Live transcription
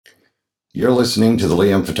You're listening to the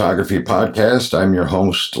Liam Photography Podcast. I'm your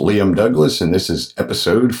host, Liam Douglas, and this is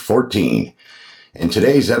episode 14. In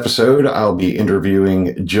today's episode, I'll be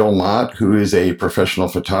interviewing Jill Mott, who is a professional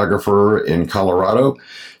photographer in Colorado.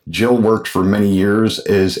 Jill worked for many years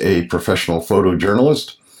as a professional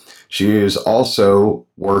photojournalist. She has also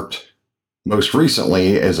worked most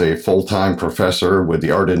recently as a full-time professor with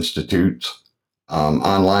the Art Institute's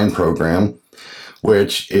online program,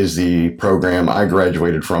 which is the program I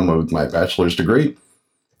graduated from with my bachelor's degree.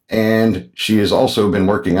 And she has also been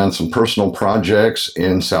working on some personal projects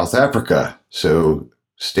in South Africa. So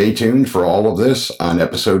stay tuned for all of this on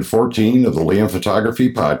episode 14 of the Liam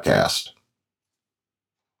Photography Podcast.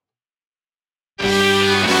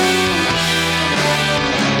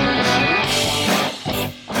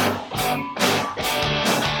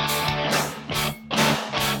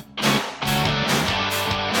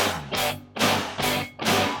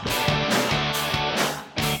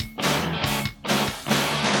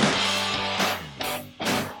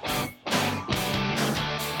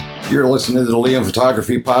 You're listening to the Liam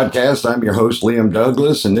Photography Podcast. I'm your host, Liam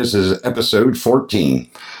Douglas, and this is episode 14.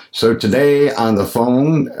 So today on the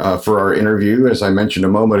phone for our interview, as I mentioned a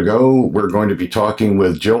moment ago, we're going to be talking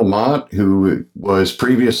with Jill Mott, who was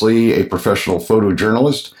previously a professional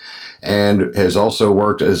photojournalist and has also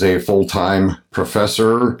worked as a full-time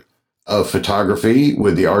professor of photography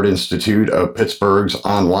with the Art Institute of Pittsburgh's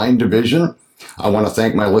online division. I want to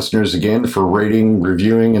thank my listeners again for rating,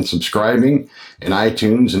 reviewing, and subscribing in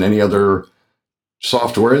iTunes and any other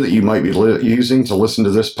software that you might be using to listen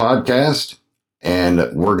to this podcast.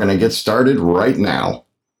 And we're going to get started right now.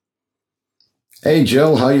 Hey,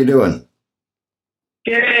 Jill, how you doing?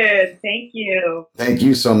 Good. Thank you. Thank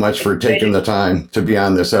you so much for taking the time to be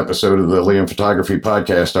on this episode of the Liam Photography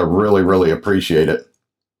Podcast. I really, really appreciate it.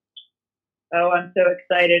 Oh, I'm so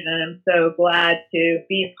excited, and I'm so glad to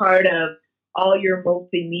be part of all your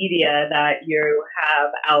multimedia that you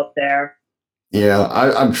have out there. Yeah,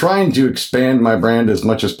 I'm trying to expand my brand as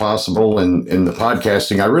much as possible in the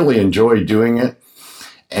podcasting. I really enjoy doing it,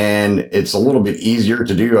 and it's a little bit easier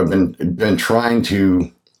to do. I've been trying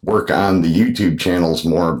to work on the YouTube channels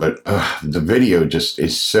more, but the video just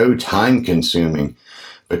is so time consuming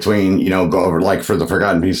between, go over like for the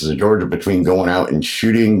Forgotten Pieces of Georgia, between going out and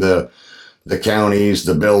shooting the counties,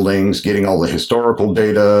 the buildings, getting all the historical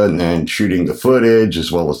data, and then shooting the footage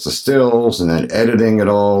as well as the stills, and then editing it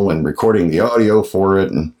all and recording the audio for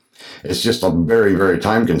it. And it's just a very, very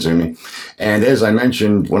time consuming. And as I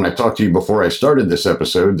mentioned when I talked to you before I started this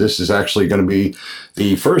episode, this is actually going to be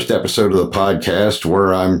the first episode of the podcast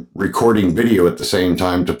where I'm recording video at the same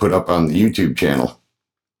time to put up on the YouTube channel.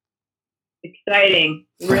 Exciting.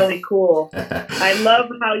 Really cool. I love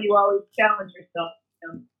how you always challenge yourself.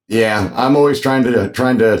 Yeah, I'm always trying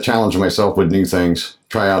to challenge myself with new things,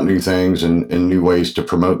 try out new things and new ways to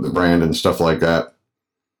promote the brand and stuff like that.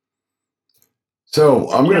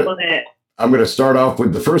 So I'm gonna start off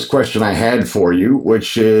with the first question I had for you,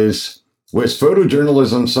 which is, was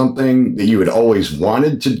photojournalism something that you had always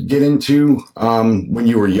wanted to get into when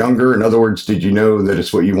you were younger? In other words, did you know that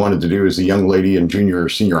it's what you wanted to do as a young lady in junior or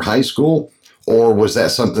senior high school? Or was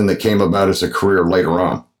that something that came about as a career later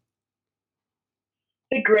on?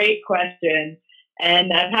 A great question.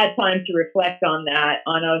 And I've had time to reflect on that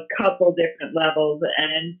on a couple different levels.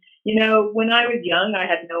 And, when I was young, I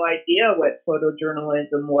had no idea what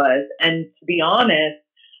photojournalism was. And to be honest,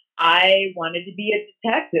 I wanted to be a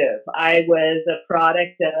detective. I was a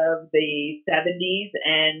product of the 70s,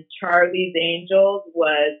 and Charlie's Angels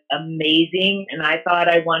was amazing. And I thought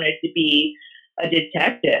I wanted to be a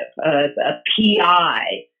detective, a PI.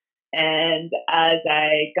 And as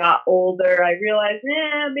I got older, I realized,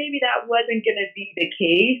 maybe that wasn't going to be the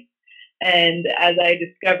case. And as I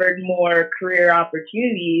discovered more career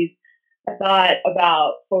opportunities, I thought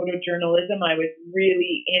about photojournalism. I was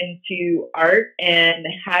really into art and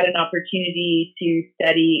had an opportunity to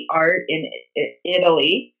study art in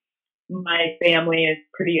Italy. My family is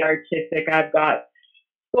pretty artistic. I've got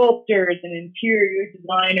sculptors and interior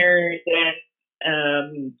designers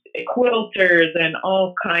and quilters and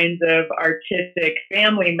all kinds of artistic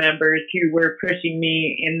family members who were pushing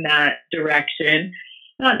me in that direction.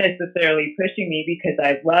 Not necessarily pushing me because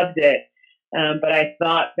I loved it, but I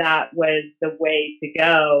thought that was the way to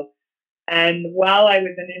go. And while I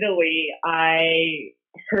was in Italy, I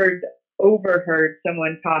overheard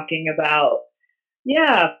someone talking about,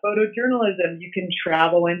 photojournalism, you can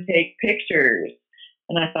travel and take pictures.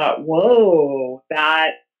 And I thought, whoa,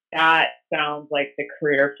 that sounds like the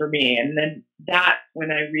career for me. And then that's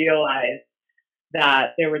when I realized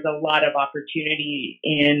that there was a lot of opportunity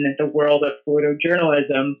in the world of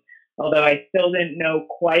photojournalism although I still didn't know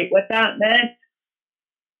quite what that meant.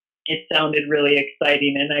 It sounded really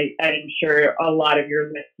exciting, and I'm sure a lot of your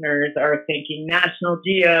listeners are thinking National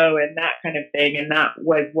Geo and that kind of thing, and that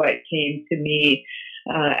was what came to me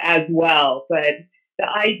as well. But the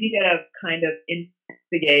idea of kind of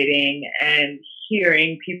investigating and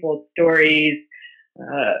hearing people's stories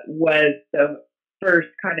was the first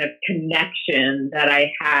kind of connection that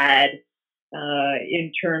I had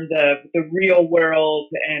in terms of the real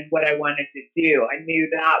world and what I wanted to do. I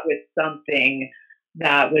knew that was something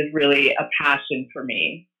that was really a passion for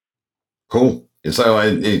me. Cool. So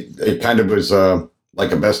it kind of was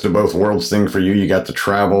like a best of both worlds thing for you. You got to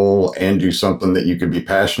travel and do something that you could be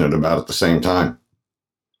passionate about at the same time.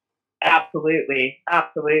 Absolutely.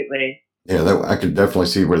 Absolutely. Yeah, I could definitely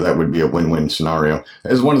see where that would be a win-win scenario.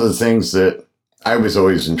 It's one of the things that I was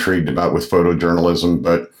always intrigued about with photojournalism,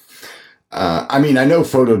 but I mean, I know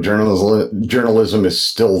photojournalism is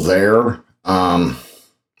still there,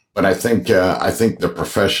 but I think the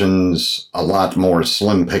profession's a lot more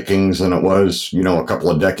slim pickings than it was, a couple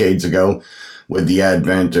of decades ago, with the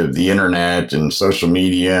advent of the internet and social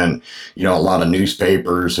media, and a lot of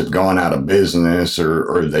newspapers have gone out of business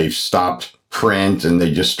or they've stopped print and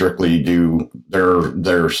they just strictly do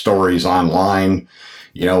their stories online.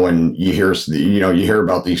 And you hear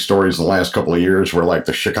about these stories in the last couple of years where, like,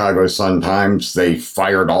 the Chicago Sun-Times, they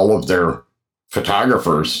fired all of their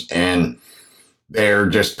photographers, and they're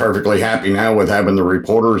just perfectly happy now with having the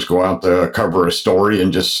reporters go out to cover a story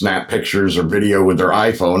and just snap pictures or video with their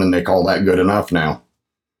iPhone, and they call that good enough now.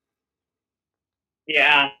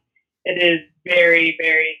 Yeah, it is very,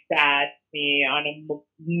 very sad to me on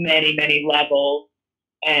many, many levels.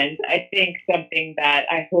 And I think something that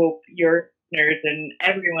I hope your listeners and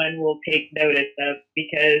everyone will take notice of,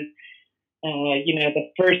 because the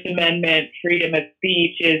First Amendment, freedom of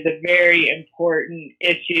speech, is a very important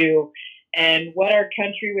issue, and what our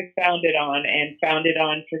country was founded on, and founded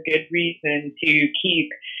on for good reason, to keep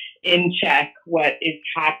in check what is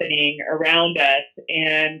happening around us.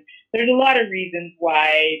 And there's a lot of reasons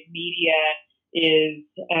why media is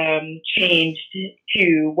changed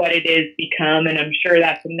to what it is become, and I'm sure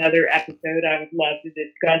that's another episode I would love to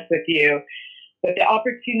discuss with you. But the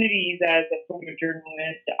opportunities as a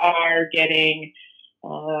photojournalist are getting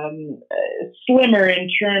slimmer in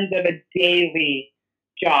terms of a daily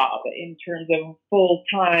job, in terms of a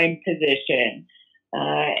full-time position,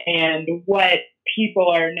 and what people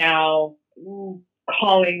are now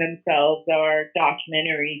calling themselves are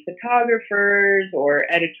documentary photographers or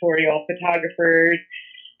editorial photographers,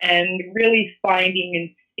 and really finding and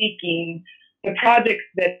seeking the projects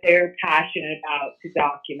that they're passionate about to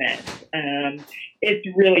document. It's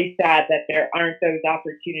really sad that there aren't those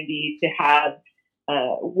opportunities to have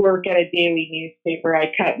work at a daily newspaper.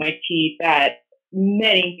 I cut my teeth at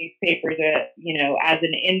many newspapers, as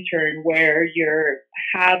an intern, where you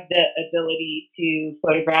have the ability to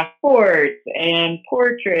photograph sports and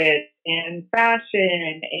portraits and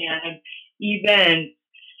fashion and events.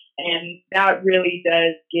 And that really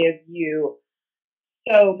does give you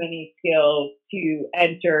so many skills to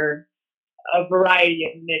enter a variety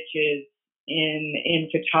of niches in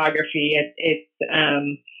photography. It's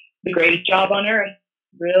the greatest job on earth.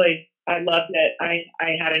 Really, I loved it. I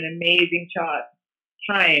had an amazing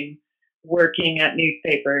time working at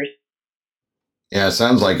newspapers. Yeah, it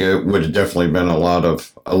sounds like it would have definitely been a lot of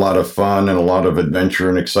fun and a lot of adventure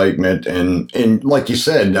and excitement, and like you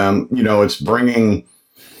said, it's bringing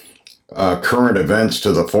current events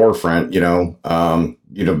to the forefront.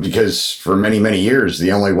 Because for many, many years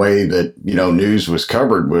the only way that news was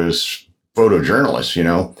covered was photojournalists.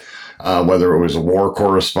 Whether it was a war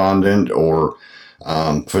correspondent or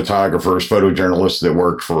photographers, photojournalists that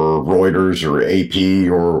worked for Reuters or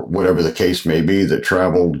AP or whatever the case may be, that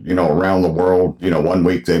traveled, around the world. One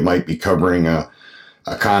week they might be covering a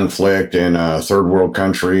conflict in a third world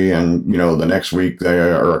country, and the next week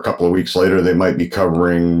or a couple of weeks later they might be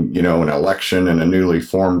covering an election in a newly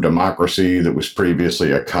formed democracy that was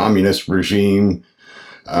previously a communist regime,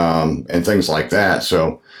 and things like that.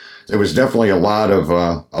 So there was definitely a lot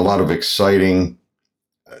of exciting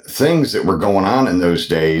things that were going on in those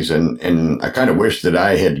days, and I kind of wish that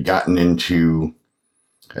I had gotten into.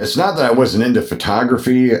 It's not that I wasn't into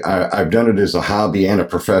photography. I've done it as a hobby and a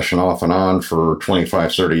profession off and on for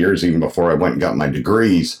 25, 30 years, even before I went and got my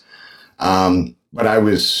degrees. But I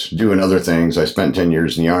was doing other things. I spent 10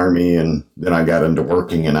 years in the Army, and then I got into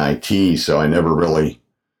working in IT. So I never really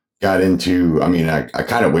got into, I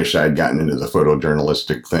kind of wish I had gotten into the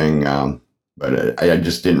photojournalistic thing. But I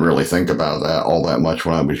just didn't really think about that all that much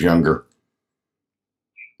when I was younger.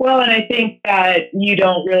 Well, and I think that you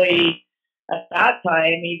don't really at that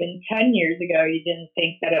time, even 10 years ago, you didn't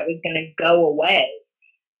think that it was going to go away.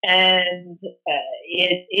 And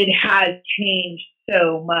it has changed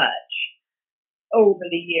so much over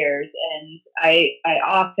the years. And I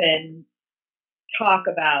often talk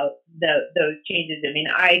about those changes. I mean,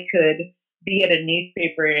 I could be at a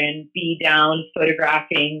newspaper and be down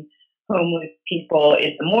photographing homeless people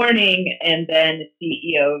in the morning and then the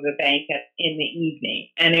CEO of a bank in the evening.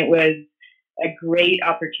 And it was a great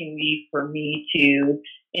opportunity for me to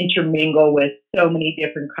intermingle with so many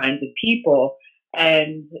different kinds of people.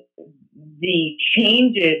 And the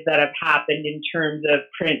changes that have happened in terms of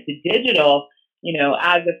print to digital,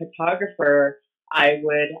 as a photographer, I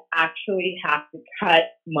would actually have to cut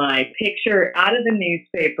my picture out of the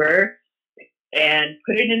newspaper and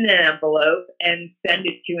put it in an envelope and send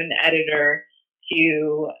it to an editor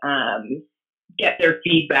to get their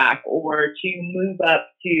feedback or to move up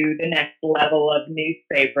to the next level of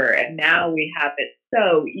newspaper. And now we have it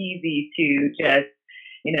so easy to just,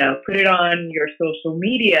 put it on your social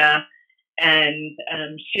media and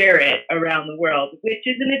share it around the world, which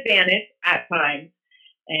is an advantage at times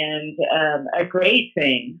and a great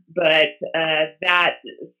thing. But that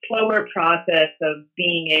slower process of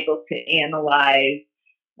being able to analyze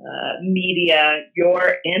media,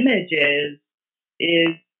 your images,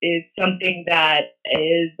 is something that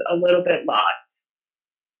is a little bit lost.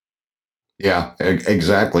 Yeah,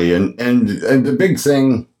 exactly. And the big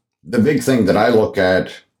thing that I look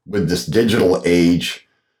at with this digital age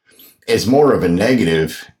is more of a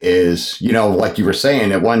negative is, like you were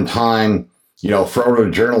saying at one time,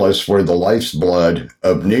 photojournalists were the life's blood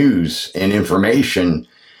of news and information.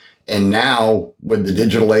 And now with the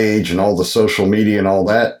digital age and all the social media and all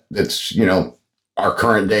that, that's, our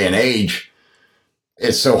current day and age,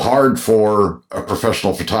 it's so hard for a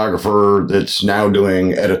professional photographer that's now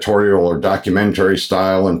doing editorial or documentary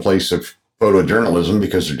style in place of photojournalism,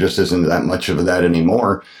 because there just isn't that much of that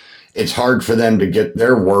anymore. It's hard for them to get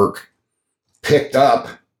their work picked up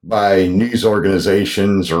by news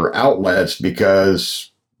organizations or outlets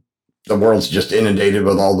because the world's just inundated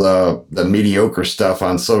with all the mediocre stuff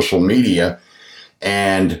on social media.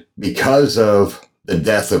 And because of the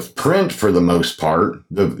death of print for the most part,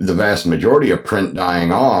 the vast majority of print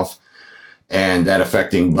dying off, and that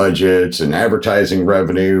affecting budgets and advertising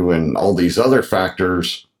revenue and all these other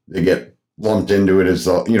factors that get lumped into it as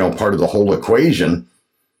part of the whole equation.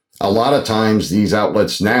 A lot of times these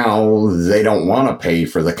outlets now, they don't want to pay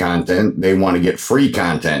for the content. They want to get free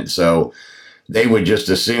content. So they would just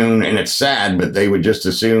assume, and it's sad, but they would just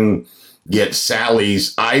assume get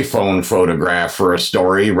Sally's iPhone photograph for a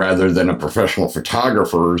story rather than a professional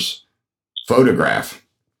photographer's photograph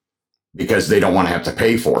because they don't want to have to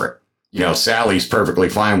pay for it. Sally's perfectly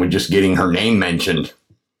fine with just getting her name mentioned.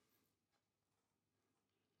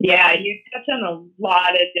 Yeah, you touch on a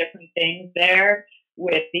lot of different things there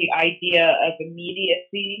with the idea of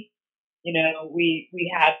immediacy.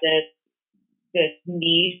 We have this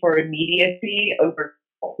need for immediacy over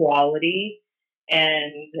quality.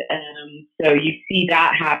 And so you see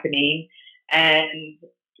that happening, and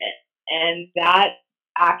that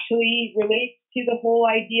actually relates to the whole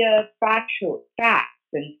idea of facts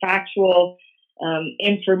and factual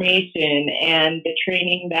information and the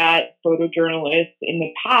training that photojournalists in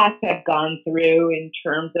the past have gone through in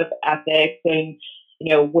terms of ethics and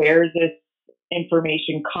where's this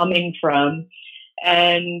information coming from,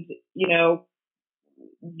 and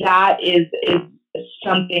that is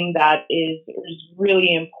something that is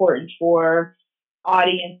really important for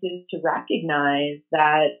audiences to recognize,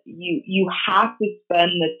 that you have to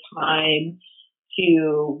spend the time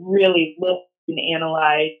to really look and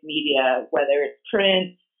analyze media, whether it's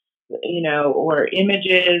print, or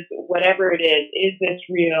images, whatever it is. Is this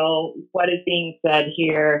real? What is being said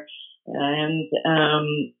here? And,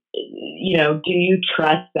 do you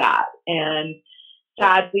trust that? And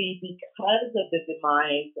sadly, because of the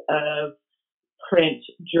demise of print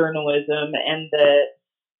journalism and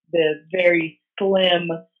the very slim,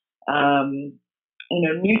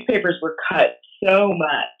 newspapers were cut so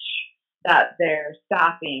much that their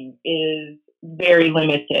staffing is very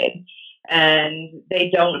limited, and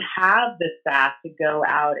they don't have the staff to go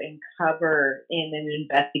out and cover in an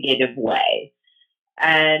investigative way,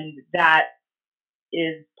 and that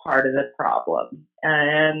is part of the problem.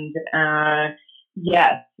 And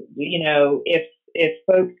yes, if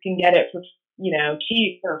folks can get it for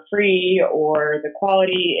cheap or free, or the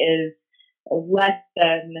quality is less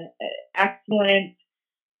than excellent,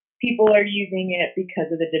 people are using it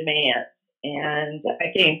because of the demand. And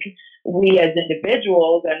I think we as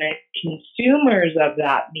individuals and as consumers of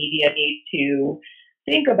that media need to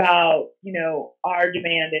think about, our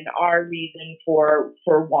demand and our reason for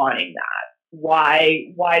wanting that.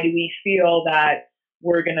 Why do we feel that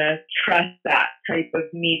we're going to trust that type of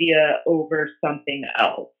media over something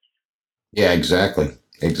else? Yeah, exactly.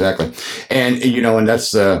 Exactly. And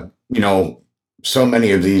that's, so many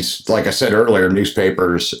of these, like I said earlier,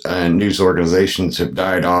 newspapers and news organizations have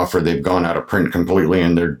died off, or they've gone out of print completely,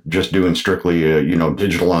 and they're just doing strictly,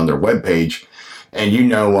 digital on their webpage.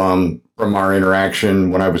 And, from our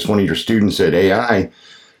interaction when I was one of your students at AI,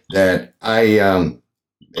 that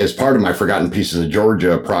as part of my Forgotten Pieces of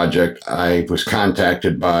Georgia project, I was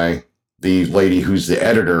contacted by the lady who's the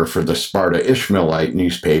editor for the Sparta Ishmaelite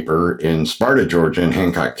newspaper in Sparta, Georgia, in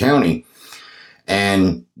Hancock County.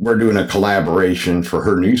 And we're doing a collaboration for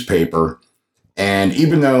her newspaper. And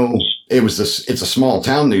even though it's a small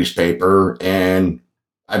town newspaper, and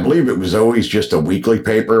I believe it was always just a weekly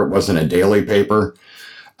paper, it wasn't a daily paper.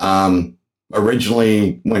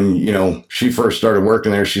 Originally, when she first started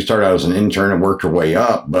working there, she started out as an intern and worked her way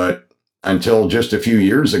up. But until just a few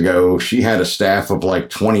years ago, she had a staff of like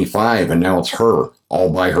 25, and now it's her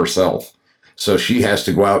all by herself. So she has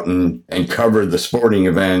to go out and cover the sporting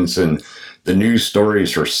events and the news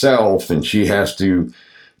stories herself, and she has to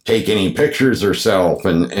take any pictures herself,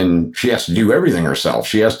 and she has to do everything herself.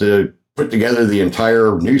 She has to put together the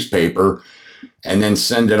entire newspaper and then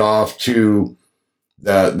send it off to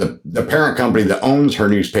the parent company that owns her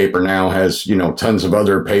newspaper. Now has tons of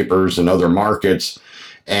other papers and other markets,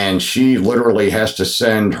 and she literally has to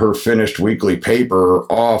send her finished weekly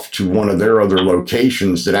paper off to one of their other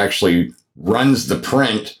locations that actually runs the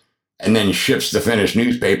print and then ships the finished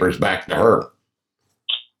newspapers back to her.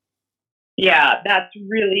 Yeah, that's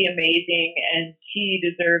really amazing, and she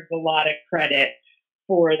deserves a lot of credit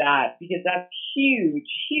for that, because that's huge,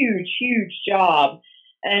 huge, huge job.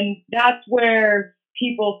 And that's where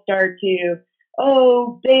people start to,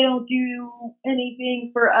 oh, they don't do anything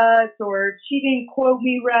for us, or she didn't quote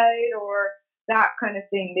me right, or that kind of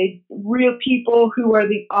thing. Real people who are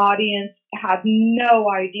the audience have no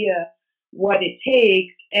idea what it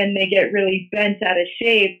takes, and they get really bent out of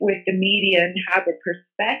shape with the media and have a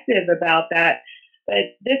perspective about that.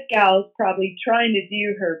 But this gal is probably trying to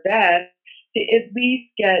do her best to at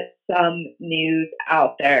least get some news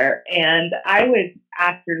out there. And I would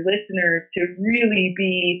ask your listeners to really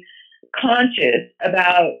be conscious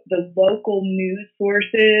about the local news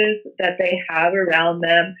sources that they have around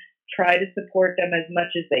them. Try to support them as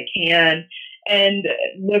much as they can, and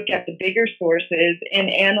look at the bigger sources and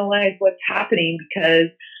analyze what's happening, because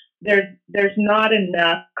there's not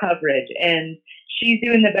enough coverage, and she's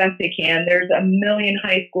doing the best they can. There's a million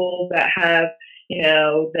high schools that have,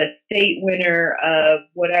 the state winner of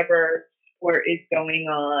whatever sport is going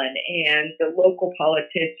on, and the local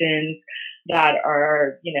politicians that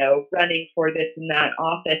are, running for this and that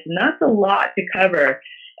office. And that's a lot to cover.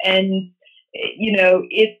 And,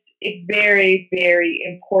 it's very, very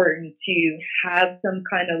important to have some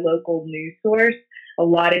kind of local news source. A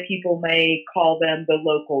lot of people may call them the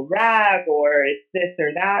local rag, or it's this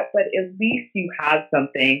or that, but at least you have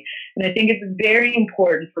something. And I think it's very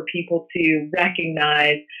important for people to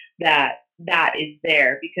recognize that that is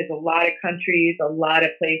there, because a lot of countries, a lot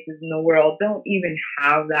of places in the world don't even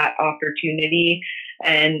have that opportunity.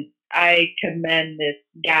 And I commend this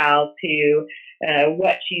gal to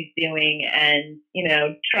what she's doing, and,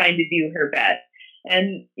 trying to do her best.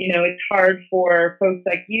 And, it's hard for folks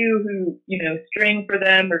like you who, string for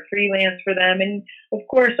them or freelance for them. And of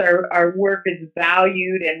course, our work is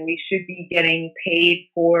valued, and we should be getting paid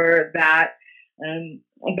for that.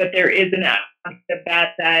 But there is an aspect of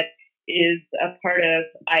that is a part of,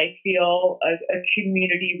 I feel, a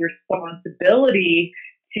community responsibility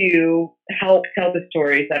to help tell the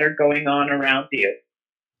stories that are going on around you.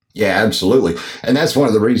 Yeah, absolutely. And that's one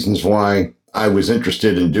of the reasons why I was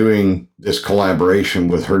interested in doing this collaboration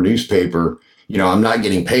with her newspaper. I'm not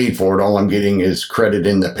getting paid for it. All I'm getting is credit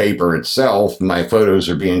in the paper itself. My photos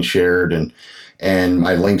are being shared, and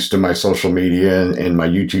my links to my social media and my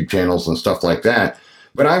YouTube channels and stuff like that.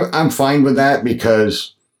 But I'm fine with that,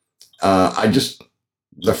 because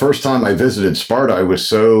the first time I visited Sparta, I was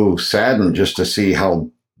so saddened just to see how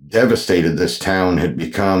devastated this town had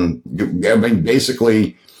become. I mean,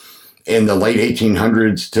 basically, in the late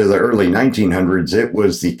 1800s to the early 1900s, it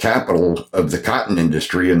was the capital of the cotton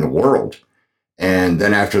industry in the world. And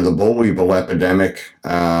then after the boll weevil epidemic,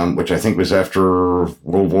 which I think was after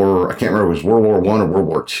I can't remember if it was World War I or World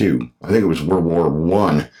War II. I think it was World War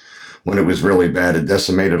I, when it was really bad. It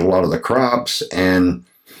decimated a lot of the crops. And,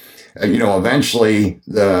 eventually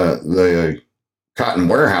the Cotton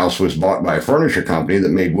Warehouse was bought by a furniture company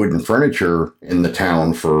that made wooden furniture in the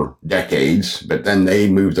town for decades, but then they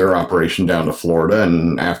moved their operation down to Florida.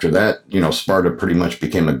 And after that, Sparta pretty much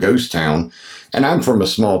became a ghost town. And I'm from a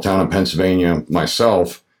small town in Pennsylvania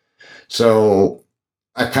myself. So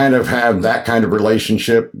I kind of have that kind of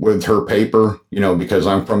relationship with her paper, because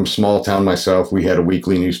I'm from a small town myself. We had a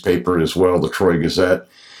weekly newspaper as well, the Troy Gazette.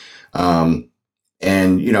 So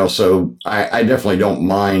I definitely don't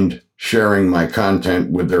mind sharing my content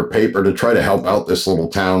with their paper to try to help out this little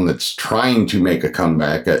town that's trying to make a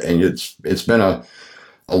comeback. And it's been a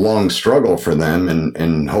long struggle for them.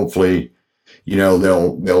 And hopefully,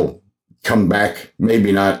 they'll come back,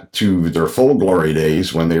 maybe not to their full glory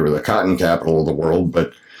days when they were the cotton capital of the world,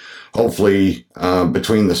 but hopefully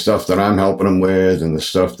between the stuff that I'm helping them with and the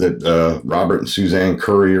stuff that Robert and Suzanne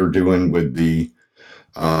Curry are doing with the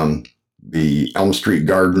Elm Street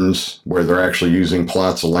Gardens, where they're actually using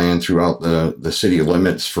plots of land throughout the city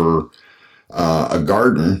limits for a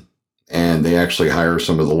garden. And they actually hire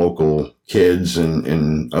some of the local kids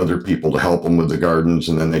and other people to help them with the gardens.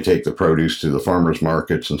 And then they take the produce to the farmers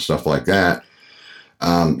markets and stuff like that.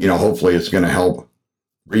 Hopefully it's going to help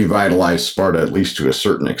revitalize Sparta, at least to a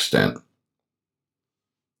certain extent.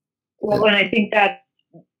 Well, and I think that's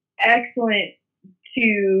excellent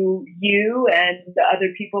to you and the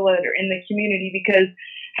other people that are in the community, because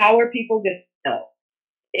how are people going to know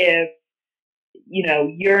if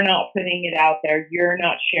you're not putting it out there, you're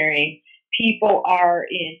not sharing? People are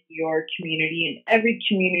in your community, in every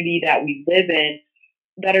community that we live in,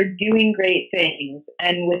 that are doing great things.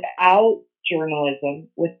 And without journalism,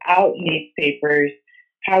 without newspapers,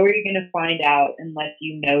 how are you going to find out unless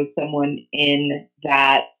someone in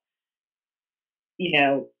that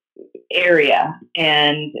area?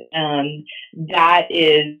 And that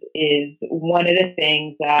is one of the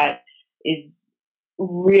things that is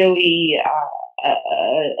really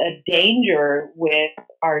a danger with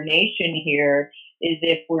our nation here, is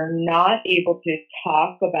if we're not able to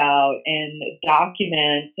talk about and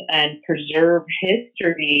document and preserve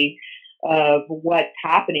history of what's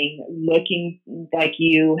happening, looking like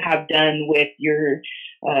you have done with your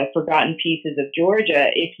Forgotten Pieces of Georgia.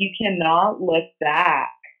 If you cannot look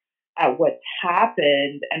back at what's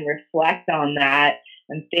happened and reflect on that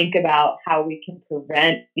and think about how we can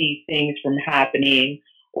prevent these things from happening,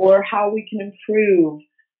 or how we can improve,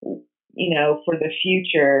 for the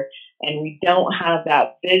future, and we don't have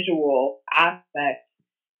that visual aspect,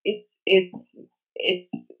 it's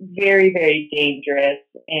very, very dangerous.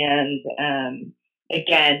 And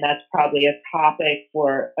again, that's probably a topic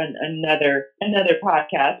for another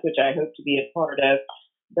podcast, which I hope to be a part of.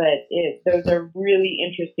 But those are really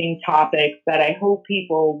interesting topics that I hope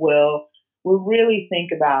people will really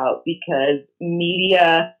think about, because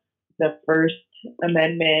media, the First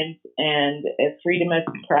Amendment, and freedom of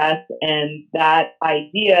press, and that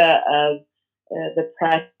idea of the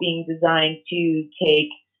press being designed to take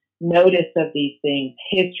notice of these things,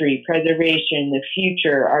 history, preservation, the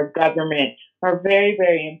future, our government, are very,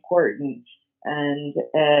 very important. And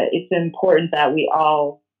it's important that we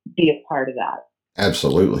all be a part of that.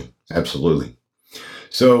 Absolutely. Absolutely.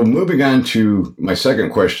 So moving on to my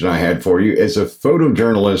second question I had for you. As a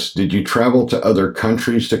photojournalist, did you travel to other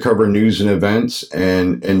countries to cover news and events?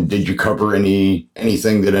 And did you cover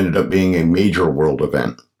anything that ended up being a major world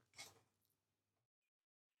event?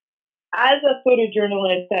 As a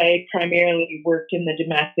photojournalist, I primarily worked in the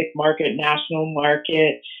domestic market, national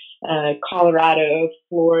market, Colorado,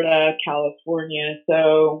 Florida, California.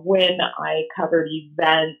 So when I covered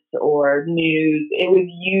events or news, it was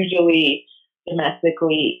usually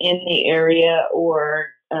domestically in the area or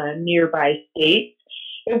nearby states.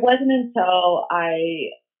 It wasn't until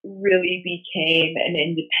I really became an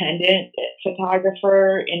independent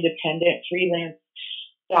photographer, independent freelance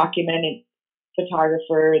documented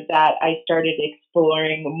photographer, that I started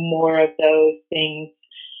exploring more of those things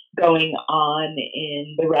going on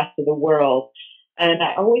in the rest of the world. And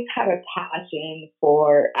I always had a passion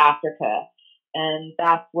for Africa. And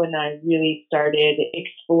that's when I really started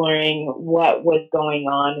exploring what was going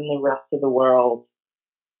on in the rest of the world.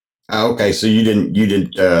 Okay, so you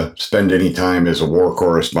didn't spend any time as a war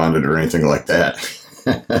correspondent or anything like that.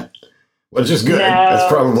 Which is good. No,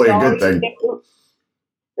 that's probably a good thing.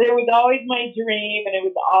 It was always my dream, and it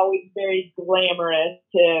was always very glamorous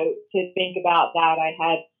to think about that. I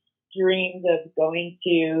had dreams of going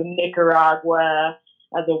to Nicaragua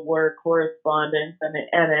as a war correspondent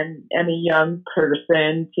and a young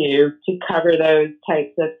person to cover those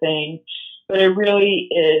types of things. But it really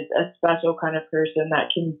is a special kind of person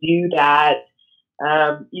that can do that.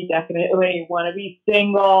 You definitely want to be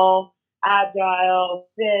single, agile,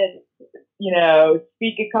 fit,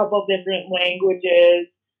 speak a couple different languages,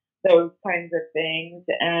 those kinds of things.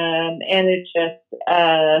 And it's just,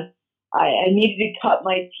 I needed to cut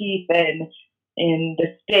my teeth in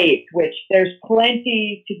the States, which there's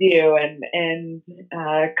plenty to do and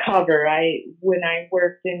cover. When I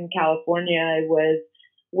worked in California, I was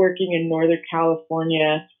working in Northern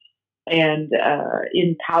California and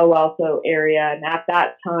in Palo Alto area. And at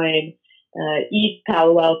that time, East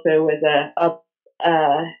Palo Alto was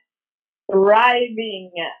a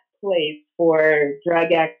thriving place for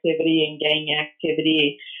drug activity and gang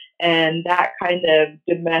activity. And that kind of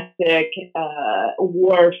domestic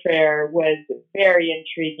warfare was very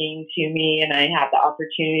intriguing to me. And I had the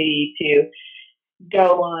opportunity to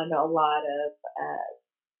go on a lot of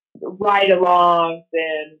ride-alongs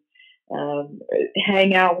and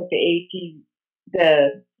hang out with and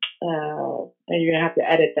you're going to have to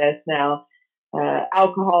edit this now,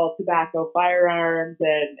 alcohol, tobacco, firearms,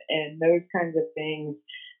 and those kinds of things,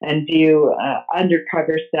 and do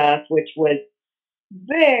undercover stuff, which was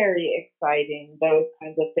very exciting. Those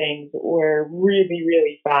kinds of things were really,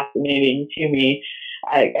 really fascinating to me.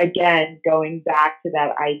 Again, going back to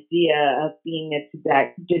that idea of being a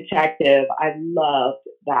detective, I loved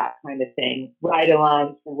that kind of thing.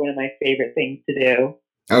 Ride-alongs were one of my favorite things to do.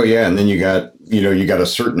 Oh yeah, and then you got a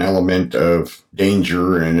certain element of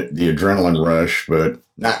danger and the adrenaline rush, but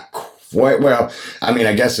not quite. Well, I mean,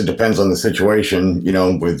 I guess it depends on the situation.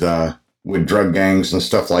 With drug gangs and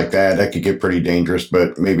stuff like that, that could get pretty dangerous,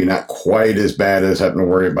 but maybe not quite as bad as having to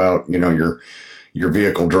worry about, your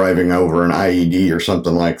vehicle driving over an IED or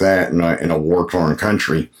something like that in a war-torn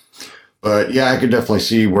country. But yeah, I could definitely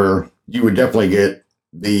see where you would definitely get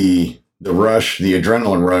the rush, the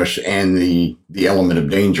adrenaline rush, and the element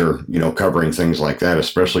of danger, covering things like that,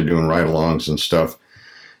 especially doing ride-alongs and stuff.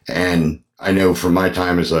 And I know from my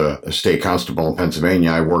time as a state constable in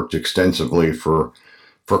Pennsylvania, I worked extensively for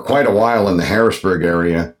quite a while in the Harrisburg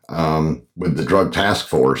area with the drug task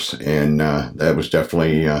force. And that was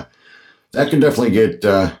definitely, that could definitely get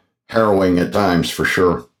harrowing at times for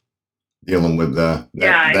sure, dealing with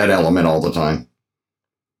that element all the time.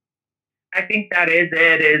 I think that is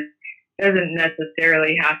it. It doesn't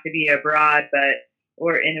necessarily have to be abroad,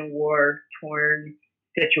 or in a war-torn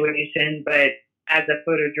situation, but as a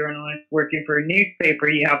photojournalist working for a newspaper,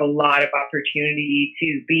 you have a lot of opportunity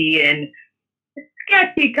to be in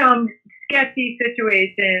sketchy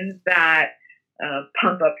situations that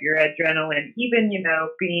pump up your adrenaline. Even,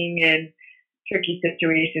 being in tricky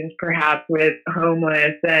situations, perhaps with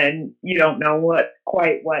homeless, and you don't know what's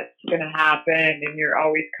going to happen, and you're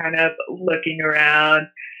always kind of looking around,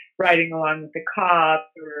 riding along with the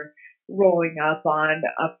cops, or rolling up on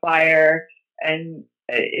a fire. And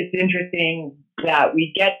it's interesting that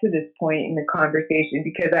we get to this point in the conversation,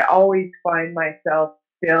 because I always find myself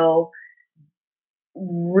still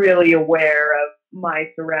really aware of my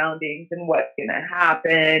surroundings and what's going to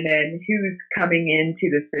happen and who's coming into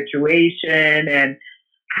the situation and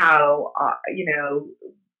how,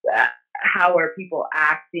 how are people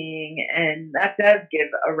acting. And that does give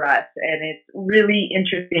a rush. And it's really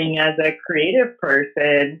interesting as a creative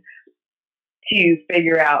person to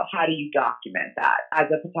figure out, how do you document that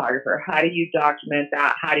as a photographer? How do you document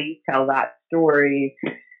that? How do you tell that story?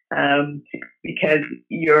 Because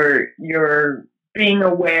you're being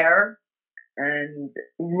aware and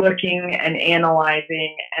looking and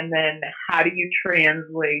analyzing, and then how do you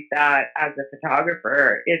translate that as a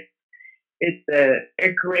photographer? It's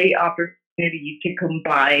a great opportunity to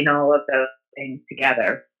combine all of those things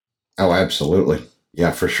together. Oh, absolutely.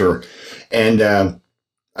 Yeah, for sure. And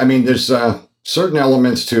I mean, there's certain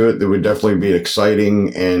elements to it that would definitely be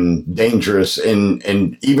exciting and dangerous.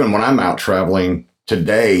 And even when I'm out traveling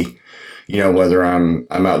today, whether I'm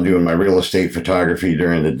out doing my real estate photography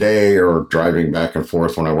during the day or driving back and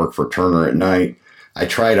forth when I work for Turner at night, I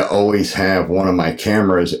try to always have one of my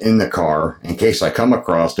cameras in the car in case I come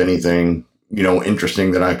across anything,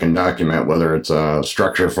 interesting that I can document, whether it's a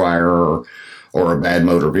structure fire or a bad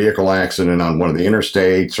motor vehicle accident on one of the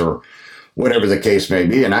interstates or whatever the case may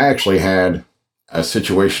be. And I actually had a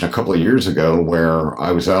situation a couple of years ago where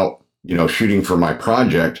I was out, shooting for my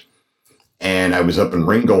project. And I was up in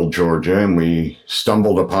Ringgold, Georgia, and we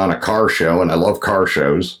stumbled upon a car show, and I love car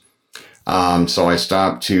shows. So I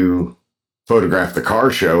stopped to photograph the car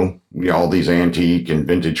show, all these antique and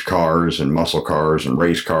vintage cars and muscle cars and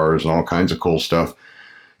race cars and all kinds of cool stuff.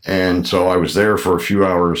 And so I was there for a few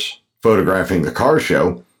hours photographing the car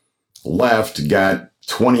show, left, got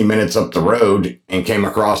 20 minutes up the road, and came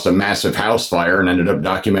across a massive house fire and ended up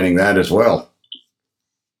documenting that as well.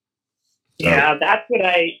 So, yeah, that's what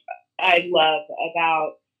I love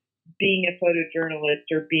about being a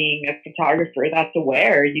photojournalist or being a photographer that's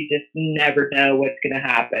aware. You just never know what's going to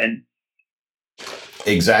happen.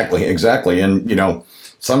 Exactly. And,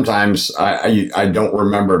 sometimes I don't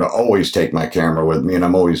remember to always take my camera with me, and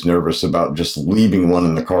I'm always nervous about just leaving one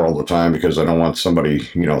in the car all the time because I don't want somebody,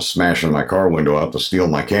 smashing my car window out to steal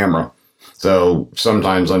my camera. So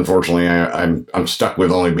sometimes, unfortunately, I'm stuck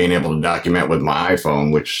with only being able to document with my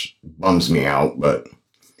iPhone, which bums me out. But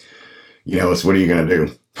it's what are you going to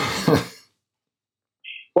do?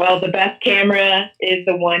 Well, the best camera is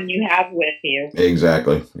the one you have with you.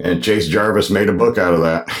 Exactly. And Chase Jarvis made a book out of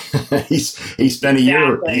that. he spent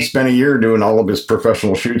a year doing all of his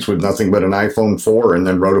professional shoots with nothing but an iPhone 4, and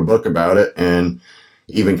then wrote a book about it, and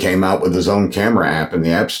even came out with his own camera app in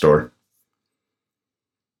the App Store.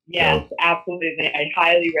 Yes, absolutely. I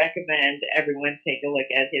highly recommend everyone take a look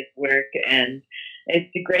at his work, and it's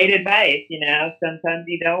great advice. Sometimes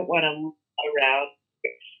you don't want to look around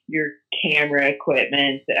your camera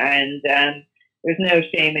equipment, and there's no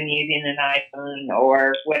shame in using an iPhone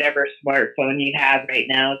or whatever smartphone you have right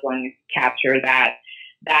now, as long as you capture that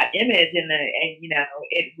image. And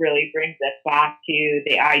it really brings us back to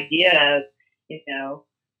the idea of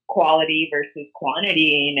quality versus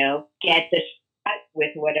quantity. Get the shot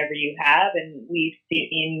with whatever you have, and we've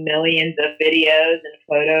seen millions of videos and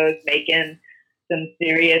photos making some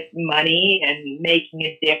serious money and making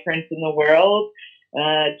a difference in the world,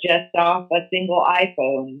 just off a single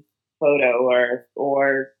iPhone photo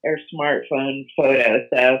or smartphone photo.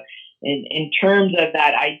 So in terms of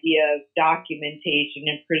that idea of documentation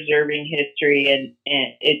and preserving history, and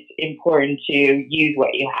it's important to use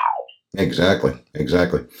what you have. Exactly.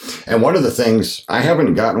 And one of the things, I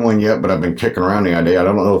haven't gotten one yet, but I've been kicking around the idea. I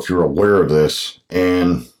don't know if you're aware of this.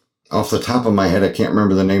 And off the top of my head, I can't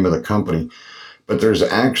remember the name of the company, but there's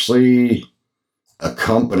actually a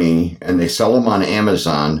company, and they sell them on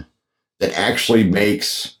Amazon, that actually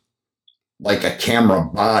makes like a camera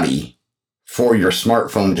body for your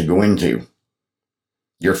smartphone to go into.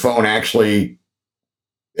 Your phone actually,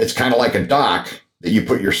 it's kind of like a dock that you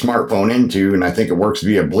put your smartphone into, and I think it works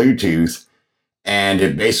via Bluetooth, and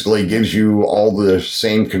it basically gives you all the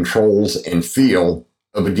same controls and feel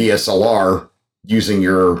of a DSLR using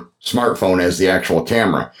your smartphone as the actual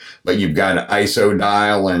camera. But you've got an ISO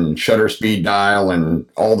dial and shutter speed dial and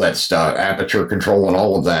all that stuff, aperture control and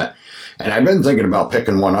all of that. And I've been thinking about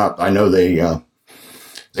picking one up. I know they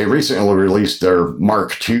recently released their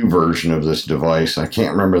Mark II version of this device. I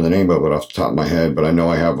can't remember the name of it off the top of my head, but I know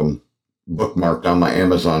I have them bookmarked on my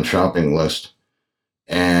Amazon shopping list.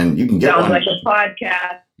 And you can get one. Sounds like a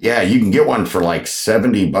podcast. Yeah, you can get one for like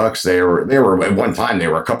 $70. They were at one time they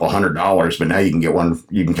were a couple $100, but now you can get one.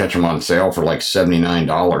 You can catch them on sale for like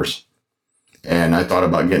 $79. And I thought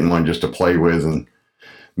about getting one just to play with, and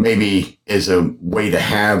maybe as a way to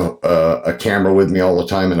have a camera with me all the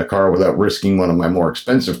time in the car without risking one of my more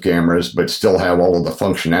expensive cameras, but still have all of the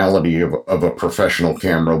functionality of a professional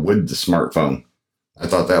camera with the smartphone. I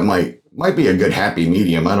thought that might be a good happy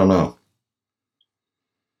medium. I don't know,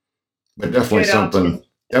 but definitely something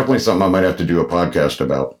I might have to do a podcast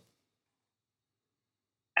about.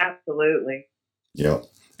 Absolutely. Yeah,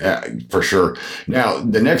 for sure. Now,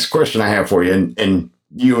 the next question I have for you, and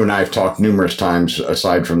you and I have talked numerous times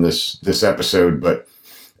aside from this episode, but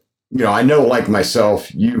I know, like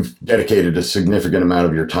myself, you've dedicated a significant amount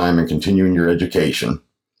of your time in continuing your education.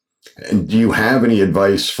 And do you have any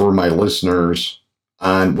advice for my listeners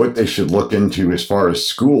on what they should look into as far as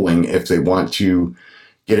schooling if they want to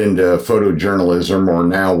get into photojournalism, or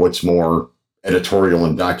now what's more editorial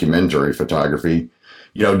and documentary photography?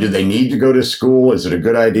 Do they need to go to school? Is it a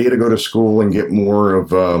good idea to go to school and get more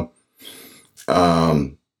of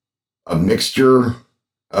a mixture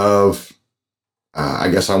of, I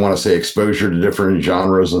guess I want to say, exposure to different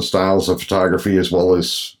genres and styles of photography, as well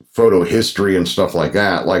as photo history and stuff like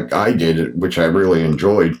that, like I did, which I really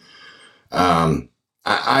enjoyed.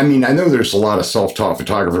 I mean, I know there's a lot of self-taught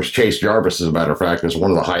photographers. Chase Jarvis, as a matter of fact, is one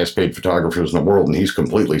of the highest paid photographers in the world, and he's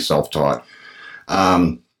completely self-taught.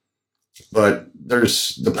 But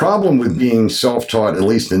there's the problem with being self-taught, at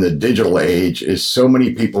least in the digital age, is so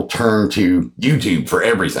many people turn to YouTube for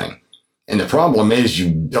everything. And the problem is you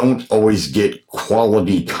don't always get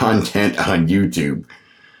quality content on YouTube.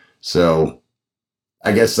 So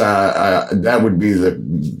I guess that would be the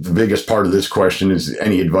biggest part of this question, is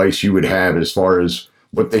any advice you would have as far as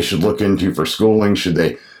what they should look into for schooling. Should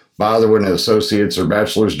they bother with an associate's or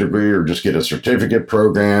bachelor's degree, or just get a certificate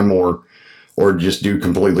program, or just do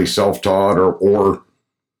completely self-taught, or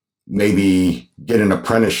maybe get an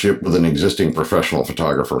apprenticeship with an existing professional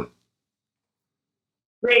photographer?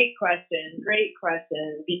 Great question,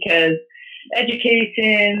 because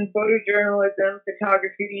education, photojournalism,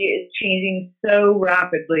 photography is changing so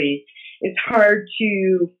rapidly. It's hard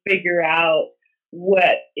to figure out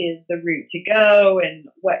what is the route to go and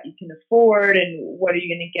what you can afford and what are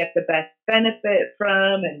you going to get the best benefit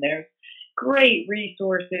from. And there's great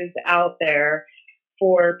resources out there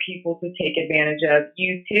for people to take advantage of.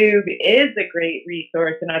 YouTube is a great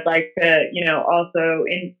resource, and I'd like to, also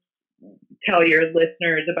tell your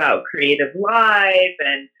listeners about Creative Live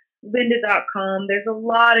and lynda.com. There's a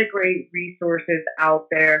lot of great resources out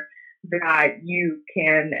there that you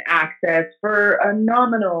can access for a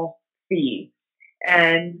nominal fee.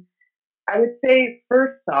 And I would say,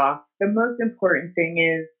 first off, the most important thing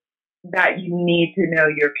is that you need to know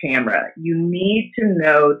your camera. You need to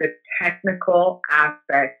know the technical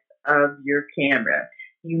aspects of your camera.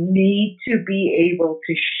 You need to be able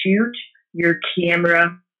to shoot your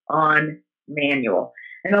camera on manual.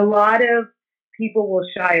 And a lot of people will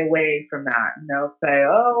shy away from that. And they'll say,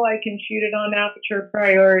 oh, I can shoot it on aperture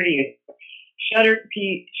priority, shutter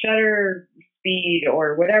speed,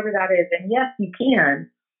 or whatever that is. And yes, you can,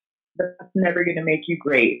 but that's never going to make you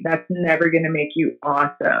great. That's never going to make you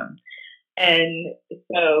awesome. And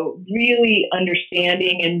so really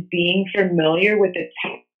understanding and being familiar with the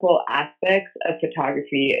technical aspects of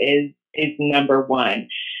photography is number one.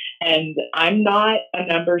 And I'm not a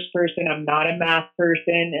numbers person. I'm not a math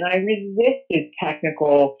person. And I resisted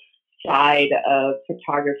technical side of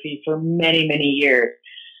photography for many, many years.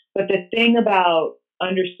 But the thing about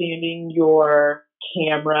understanding your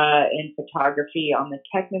camera and photography on the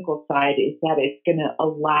technical side is that it's going to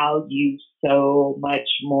allow you so much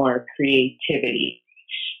more creativity.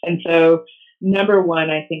 And so, number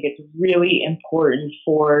one, I think it's really important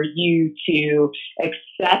for you to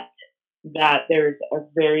accept that there's a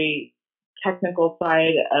very technical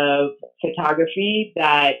side of photography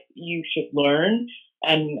that you should learn.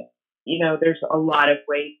 And, there's a lot of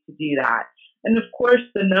ways to do that. And of course,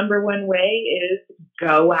 the number one way is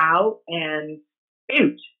go out and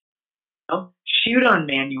shoot. Shoot on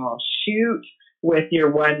manual. Shoot with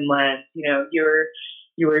your one lens.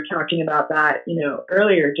 You were talking about that,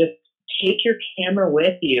 earlier. Just take your camera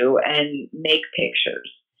with you and make pictures.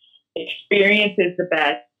 Experience is the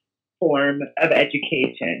best form of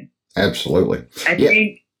education. Absolutely. I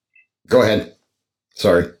think. Go ahead.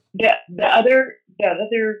 Sorry. The other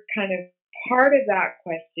kind of part of that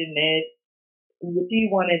question is, what do you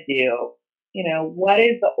want to do? What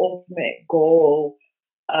is the ultimate goal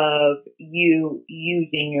of you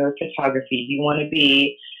using your photography? Do you want to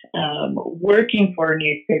be working for a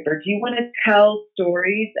newspaper? Do you want to tell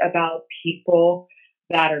stories about people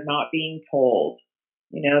that are not being told?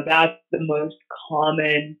 That's the most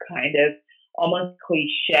common kind of almost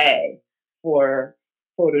cliche for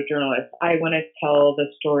photojournalists. I want to tell the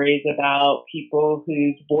stories about people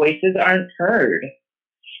whose voices aren't heard.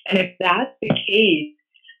 And if that's the case,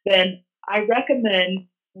 then I recommend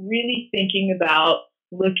really thinking about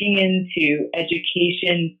looking into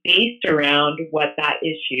education based around what that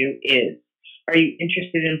issue is. Are you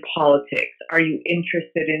interested in politics? Are you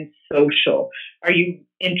interested in social? Are you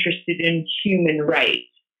interested in human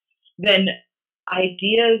rights? Then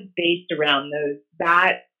ideas based around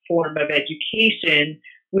that form of education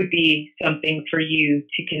would be something for you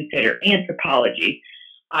to consider. Anthropology.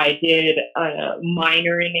 I did a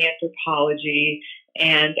minor in anthropology,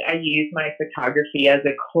 and I used my photography as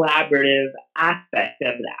a collaborative aspect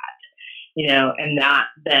of that, and that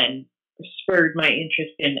then spurred my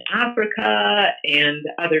interest in Africa and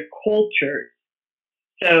other cultures.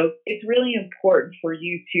 So it's really important for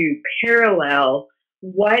you to parallel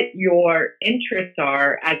what your interests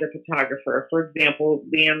are as a photographer. For example,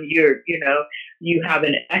 Liam, you have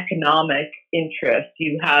an economic interest,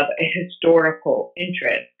 you have a historical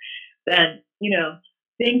interest. Then,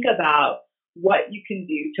 think about what you can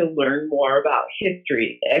do to learn more about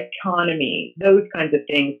history, economy, those kinds of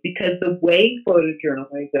things, because the way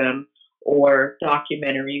photojournalism or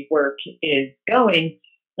documentary work is going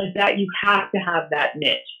is that you have to have that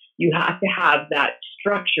niche. You have to have that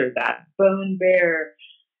structure, that bone bare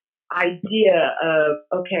idea of,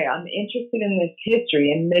 okay, I'm interested in this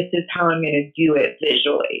history and this is how I'm going to do it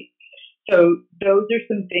visually. So those are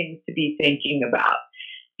some things to be thinking about.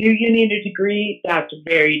 Do you need a degree? That's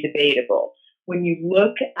very debatable. When you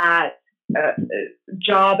look at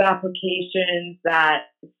job applications that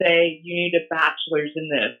say you need a bachelor's in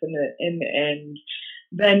this, and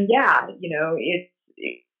then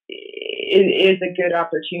it is a good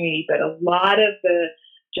opportunity. But a lot of the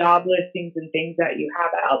job listings and things that you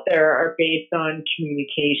have out there are based on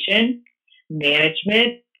communication,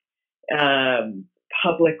 management,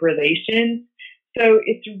 public relations. So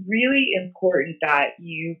it's really important that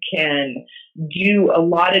you can do a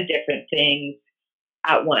lot of different things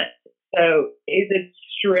at once. So is a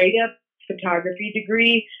straight up photography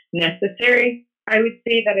degree necessary? I would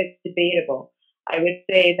say that it's debatable. I would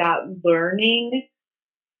say that learning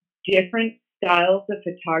different styles of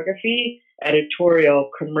photography, editorial,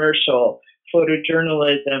 commercial,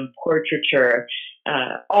 photojournalism, portraiture,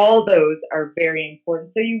 all those are very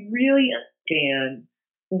important. So you really understand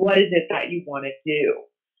what is it that you want to do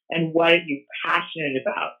and what are you passionate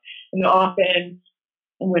about. And often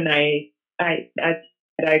when I've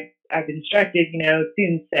instructed,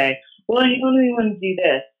 students say, well, I only want to do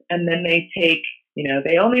this. And then they take,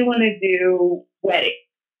 they only want to do weddings.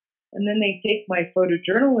 And then they take my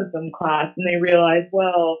photojournalism class and they realize,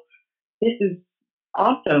 well, this is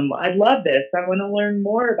awesome. I love this. I want to learn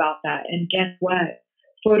more about that. And guess what?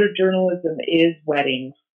 Photojournalism is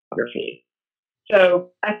wedding photography.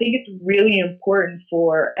 So I think it's really important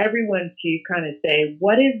for everyone to kind of say,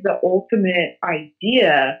 what is the ultimate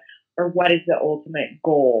idea or what is the ultimate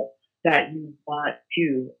goal that you want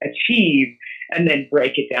to achieve, and then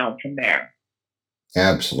break it down from there.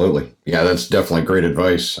 Absolutely. Yeah, that's definitely great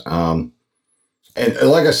advice. And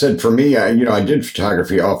like I said, for me, I did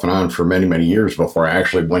photography off and on for many, many years before I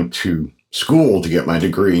actually went to school to get my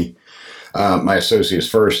degree, my associate's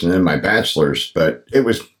first and then my bachelor's. But it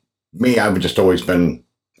was me, I've just always been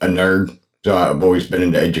a nerd. So I've always been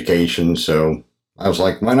into education. So I was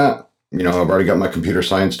like, why not? I've already got my computer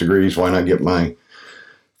science degrees. Why not get my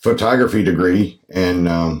photography degree?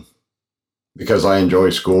 And because I enjoy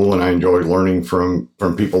school and I enjoy learning from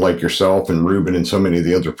people like yourself and Ruben and so many of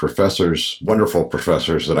the other professors, wonderful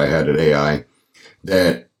professors that I had at AI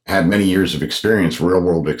that had many years of experience, real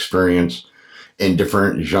world experience in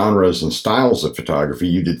different genres and styles of photography.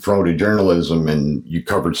 You did photojournalism and you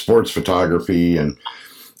covered sports photography, and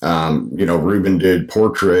Ruben did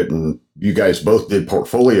portrait, and you guys both did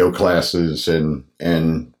portfolio classes, and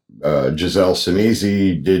Giselle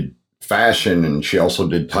Simizi did fashion, and she also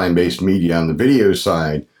did time-based media on the video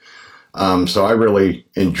side. So I really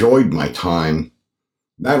enjoyed my time,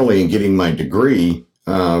 not only in getting my degree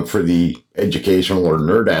for the educational or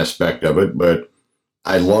nerd aspect of it, but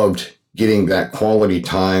I loved getting that quality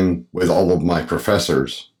time with all of my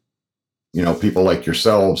professors, people like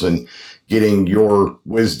yourselves, and getting your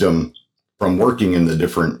wisdom from working in the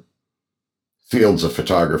different fields of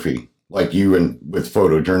photography, like you and with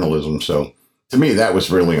photojournalism. So to me, that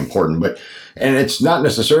was really important. And it's not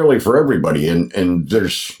necessarily for everybody. And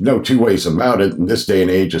there's no two ways about it in this day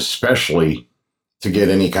and age, especially to get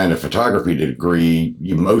any kind of photography degree.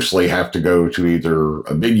 You mostly have to go to either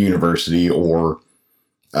a big university or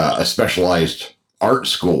a specialized art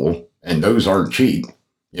school, and those aren't cheap.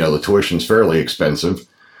 The tuition's fairly expensive.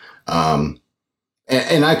 And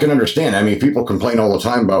I can understand. I mean, people complain all the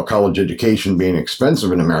time about college education being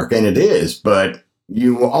expensive in America, and it is, but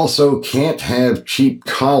you also can't have cheap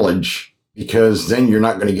college, because then you're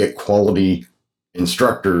not going to get quality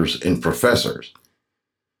instructors and professors.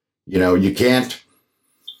 You can't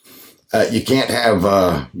have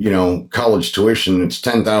college tuition. It's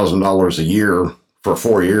 $10,000 a year for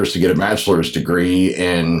 4 years to get a bachelor's degree,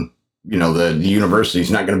 and the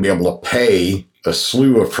university's not going to be able to pay a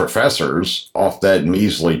slew of professors off that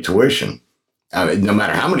measly tuition. No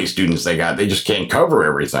matter how many students they got, they just can't cover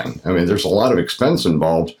everything. I mean, there's a lot of expense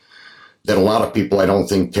involved that a lot of people, I don't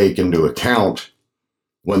think, take into account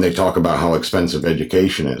when they talk about how expensive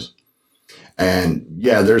education is. And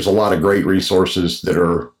yeah, there's a lot of great resources that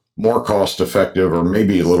are more cost effective or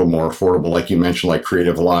maybe a little more affordable, like you mentioned, like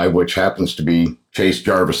Creative Live, which happens to be Chase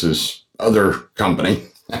Jarvis's other company.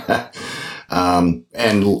 And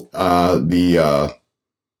the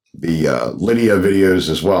Lydia videos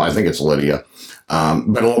as well. I think it's Lydia.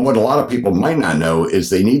 But what a lot of people might not know is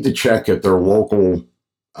they need to check at their local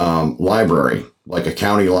library, like a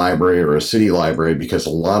county library or a city library, because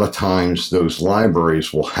a lot of times those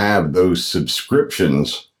libraries will have those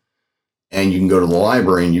subscriptions, and you can go to the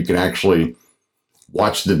library and you can actually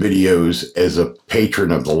watch the videos as a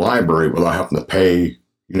patron of the library without having to pay,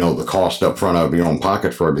 the cost up front out of your own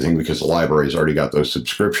pocket for everything, because the library's already got those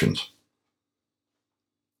subscriptions.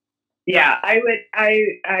 Yeah,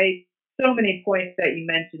 I so many points that you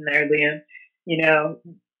mentioned there, Liam.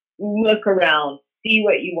 Look around, see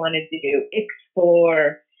what you want to do,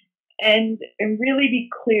 explore, and really be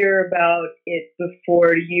clear about it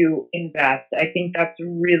before you invest. I think that's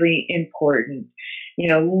really important.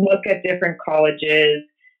 Look at different colleges,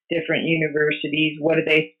 different universities. What do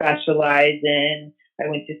they specialize in? I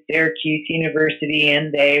went to Syracuse University,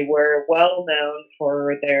 and they were well known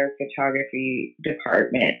for their photography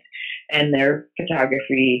department and their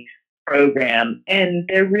photography program. And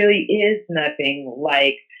there really is nothing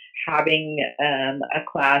like having a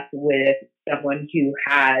class with someone who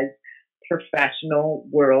has professional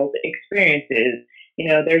world experiences.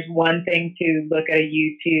 There's one thing to look at a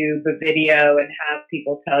YouTube video and have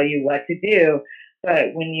people tell you what to do.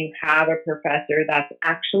 But when you have a professor that's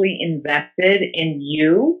actually invested in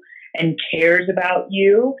you and cares about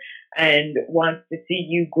you and wants to see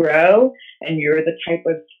you grow, and you're the type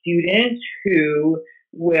of student who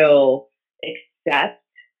will accept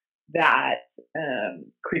that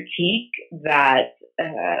critique, that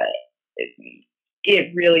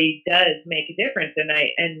it really does make a difference.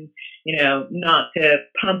 And not to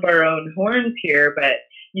pump our own horns here, but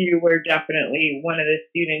you were definitely one of the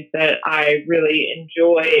students that I really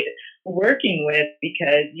enjoyed working with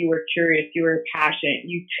because you were curious, you were passionate,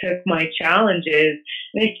 you took my challenges.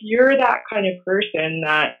 Like, you're that kind of person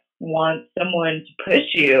that wants someone to push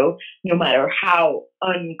you, no matter how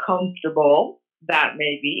uncomfortable that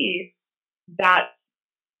may be. That's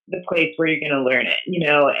the place where you're going to learn it,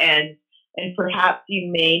 and perhaps you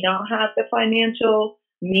may not have the financial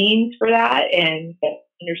means for that, and that's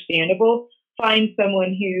understandable. Find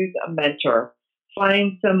someone who's a mentor.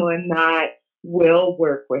 Find someone that will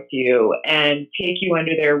work with you and take you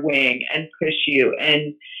under their wing and push you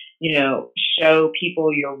and, show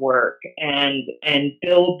people your work and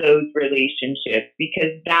build those relationships,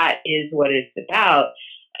 because that is what it's about.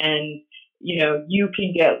 And, you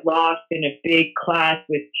can get lost in a big class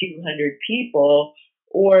with 200 people,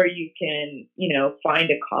 or you can,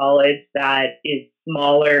 find a college that is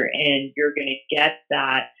smaller and you're going to get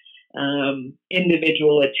that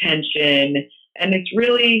individual attention. And it's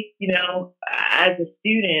really, as a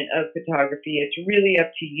student of photography, it's really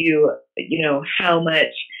up to you, how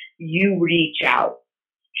much you reach out,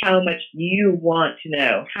 how much you want to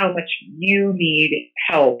know, how much you need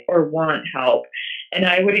help or want help. And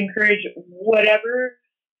I would encourage whatever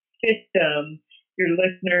system your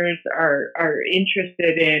listeners are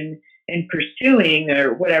interested in pursuing,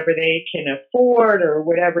 or whatever they can afford or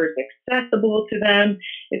whatever is accessible to them.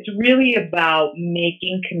 It's really about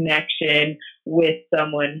making connection with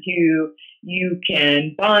someone who you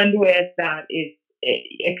can bond with, that is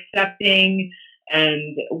accepting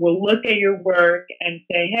and will look at your work and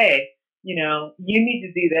say, hey, you need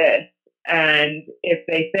to do this. And if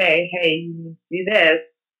they say, hey, you need to do this,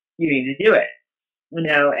 you need to do it.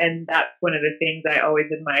 And that's one of the things I always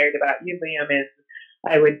admired about you, Liam, is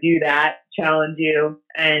I would do that, challenge you,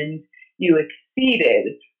 and you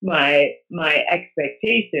exceeded my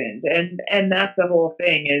expectations. And that's the whole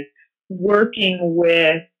thing, is working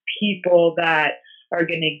with people that are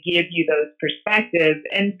going to give you those perspectives.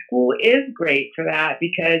 And school is great for that,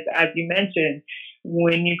 because as you mentioned,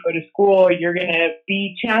 when you go to school, you're going to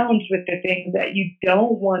be challenged with the things that you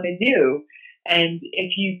don't want to do. And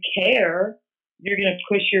if you care, you're going to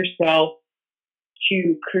push yourself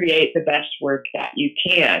to create the best work that you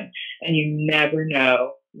can. And you never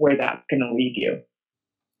know where that's going to lead you.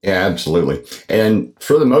 Yeah, absolutely. And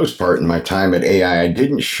for the most part, in my time at AI, I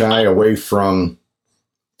didn't shy away from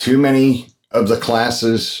too many of the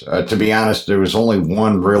classes. To be honest, there was only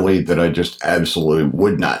one really that I just absolutely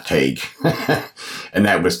would not take. And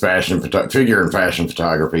that was figure and fashion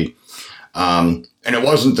photography. And it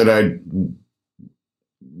wasn't that I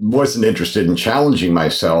wasn't interested in challenging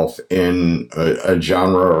myself in a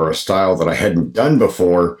genre or a style that I hadn't done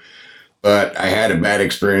before, but I had a bad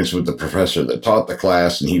experience with the professor that taught the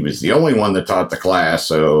class, and he was the only one that taught the class.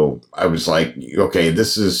 So I was like, okay,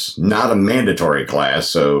 this is not a mandatory class,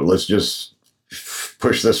 so let's just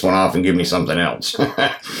push this one off and give me something else.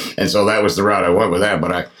 And so that was the route I went with that.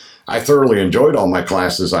 But I thoroughly enjoyed all my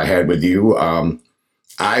classes I had with you.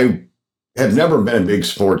 I have never been a big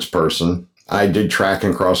sports person. I did track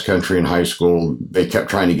and cross country in high school. They kept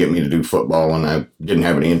trying to get me to do football, and I didn't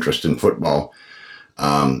have any interest in football.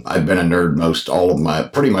 I've been a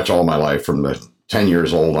nerd pretty much all my life. From the 10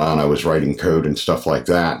 years old on, I was writing code and stuff like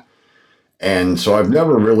that. And so I've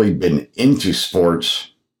never really been into sports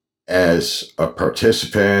as a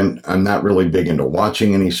participant. I'm not really big into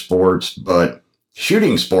watching any sports, but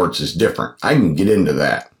shooting sports is different. I can get into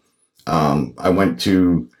that. I went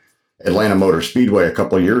to Atlanta Motor Speedway a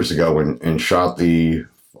couple of years ago and shot the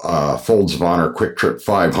Folds of Honor Quick Trip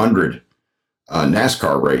 500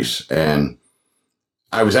 NASCAR race. And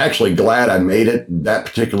I was actually glad I made it that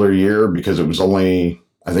particular year, because it was only,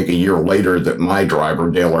 I think, a year later that my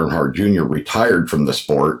driver, Dale Earnhardt Jr., retired from the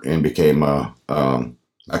sport and became a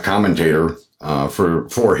commentator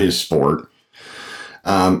for his sport.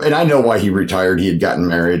 And I know why he retired. He had gotten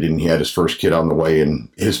married and he had his first kid on the way, and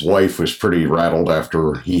his wife was pretty rattled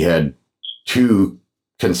after he had 2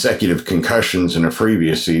 consecutive concussions in a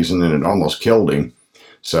previous season, and it almost killed him.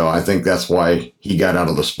 So I think that's why he got out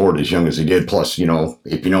of the sport as young as he did. Plus, you know,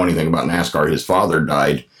 if you know anything about NASCAR, his father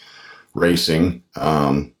died racing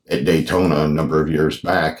at Daytona a number of years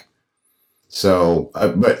back. So,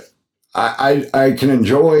 but I can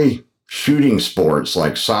enjoy shooting sports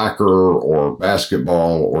like soccer or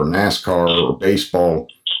basketball or NASCAR or baseball,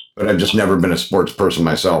 but I've just never been a sports person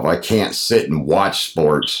myself. I can't sit and watch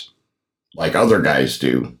sports like other guys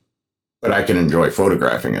do, but I can enjoy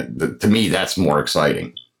photographing it. To me, that's more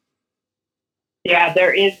exciting. Yeah,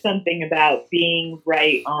 there is something about being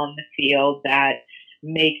right on the field that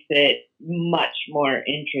makes it much more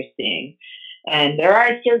interesting. And there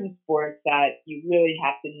are certain sports that you really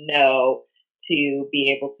have to know to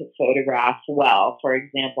be able to photograph well. For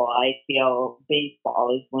example, I feel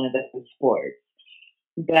baseball is one of those sports.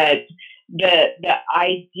 But the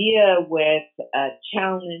idea with a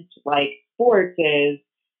challenge like sports is,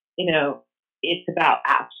 you know, it's about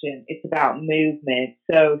action, it's about movement.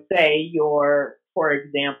 So say you're, for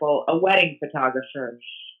example, a wedding photographer,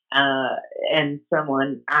 and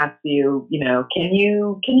someone asks you, you know, can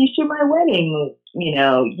you shoot my wedding? You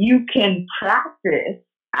know, you can practice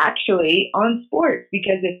actually on sports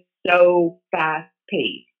because it's so fast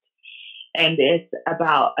paced, and it's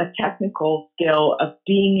about a technical skill of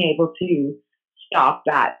being able to stop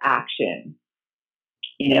that action.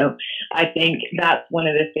 You know, I think that's one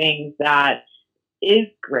of the things that is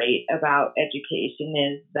great about education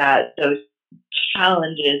is that those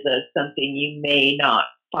challenges of something you may not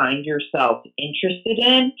find yourself interested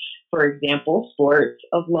in. For example, sports.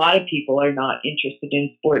 A lot of people are not interested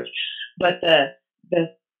in sports, but the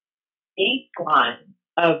baseline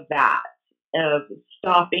of that, of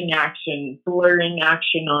stopping action, blurring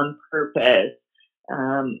action on purpose,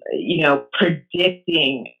 you know,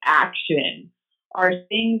 predicting action, are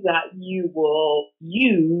things that you will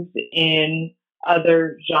use in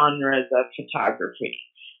other genres of photography.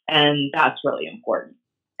 And that's really important.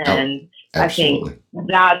 And I think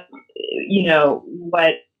that, you know,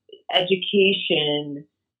 what education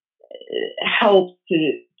helps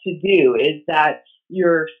to do is that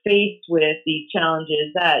you're faced with these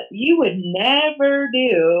challenges that you would never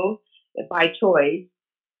do by choice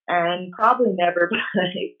and probably never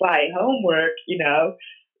by homework, you know.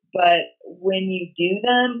 But when you do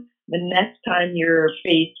them, the next time you're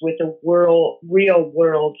faced with a real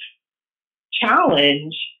world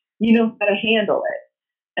challenge, you know how to handle it.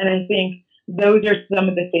 And I think those are some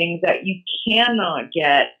of the things that you cannot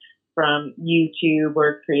get from YouTube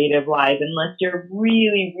or Creative Live unless you're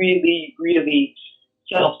really, really, really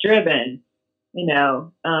self-driven. You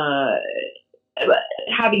know,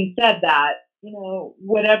 having said that, you know,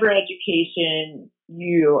 whatever education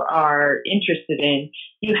you are interested in,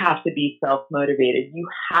 you have to be self-motivated. You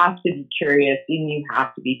have to be curious and you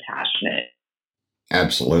have to be passionate.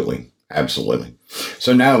 Absolutely. Absolutely.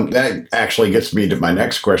 So now that actually gets me to my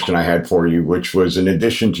next question I had for you, which was in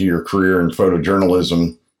addition to your career in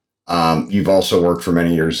photojournalism, you've also worked for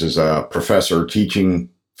many years as a professor teaching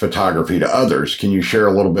photography to others. Can you share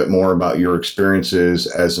a little bit more about your experiences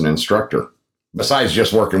as an instructor, besides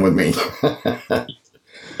just working with me?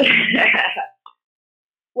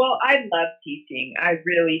 Well, I love teaching. I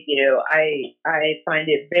really do. I find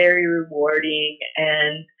it very rewarding,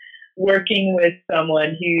 and working with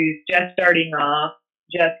someone who's just starting off,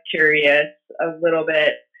 just curious, a little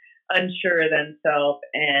bit unsure of themselves,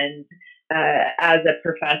 and as a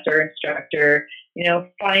professor, instructor, you know,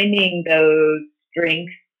 finding those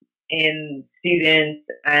strengths in students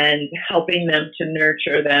and helping them to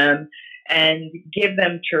nurture them and give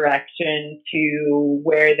them direction to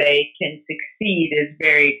where they can succeed is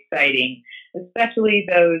very exciting, especially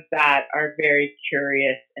those that are very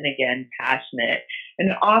curious and, again, passionate.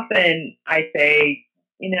 And often I say,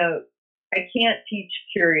 you know, I can't teach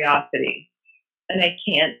curiosity and I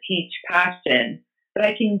can't teach passion, but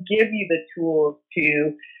I can give you the tools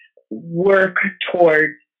to work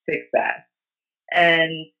towards success.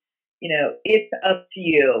 And you know, it's up to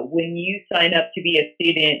you. When you sign up to be a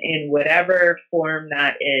student in whatever form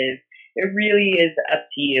that is, it really is up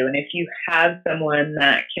to you. And if you have someone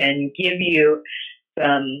that can give you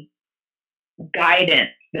some guidance,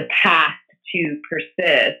 the path to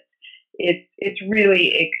persist, it's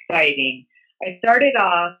really exciting. I started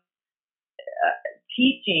off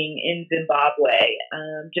teaching in Zimbabwe,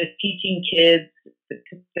 just teaching kids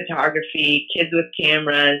photography, kids with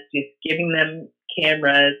cameras, just giving them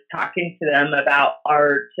cameras, talking to them about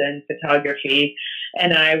art and photography.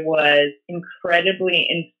 And I was incredibly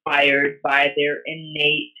inspired by their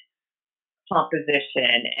innate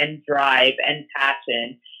composition and drive and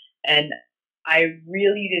passion. And I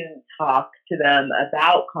really didn't talk to them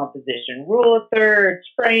about composition, rule of thirds,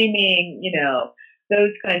 framing,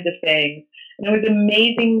 those kinds of things. And it was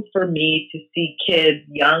amazing for me to see kids,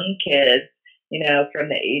 young kids, from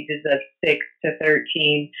the ages of 6 to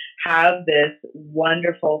 13, have this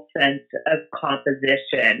wonderful sense of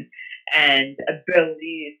composition and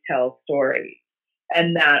ability to tell stories.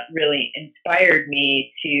 And that really inspired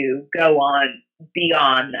me to go on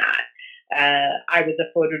beyond that. I was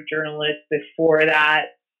a photojournalist before that,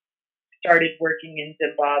 started working in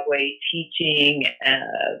Zimbabwe teaching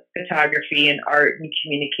photography and art and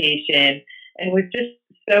communication, and was just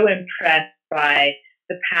so impressed by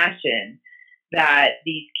the passion that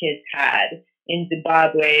these kids had. In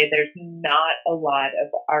Zimbabwe, there's not a lot of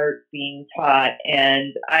art being taught,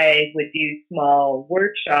 and I would do small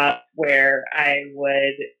workshops where I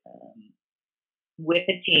would, with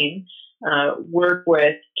a team, work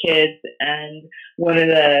with kids, and one of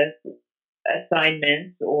the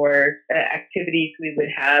assignments or activities we would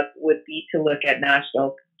have would be to look at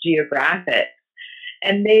National Geographic.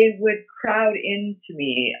 And they would crowd into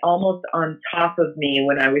me, almost on top of me,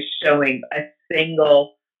 when I was showing a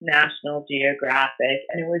single National Geographic.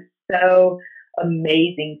 And it was so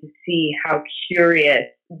amazing to see how curious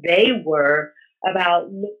they were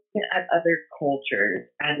about looking at other cultures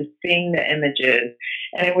and seeing the images.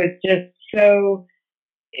 And it was just so,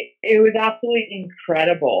 it was absolutely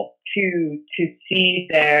incredible to see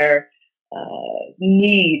their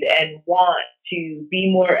need and want to be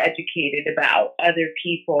more educated about other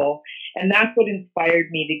people. And that's what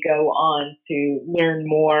inspired me to go on to learn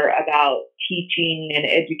more about teaching and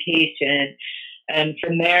education. And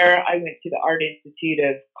from there, I went to the Art Institute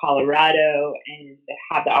of Colorado and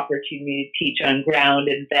had the opportunity to teach on ground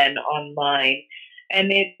and then online.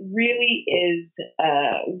 And it really is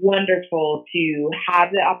wonderful to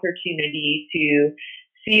have the opportunity to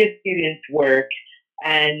see a student's work.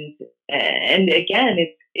 And again,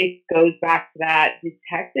 it goes back to that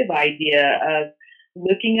detective idea of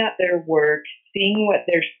looking at their work, seeing what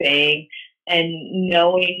they're saying, and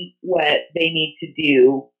knowing what they need to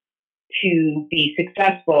do to be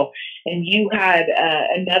successful. And you had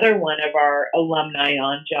another one of our alumni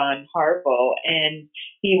on, John Harville, and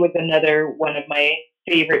he was another one of my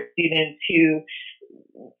favorite students who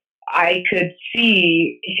I could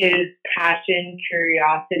see his passion,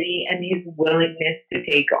 curiosity, and his willingness to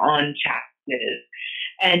take on challenges.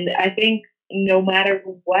 And I think no matter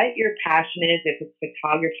what your passion is, if it's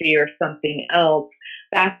photography or something else,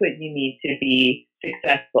 that's what you need to be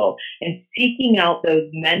successful. And seeking out those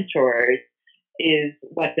mentors is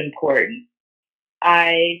what's important.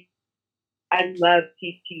 I love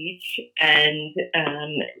to teach, and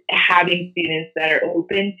having students that are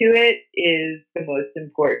open to it is the most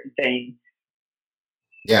important thing.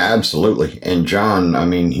 Yeah, absolutely. And John, I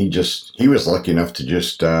mean, he was lucky enough to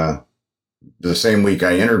just, the same week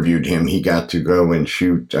I interviewed him, he got to go and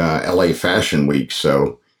shoot LA Fashion Week.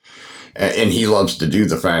 So, and he loves to do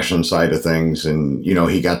the fashion side of things. And,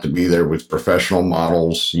 he got to be there with professional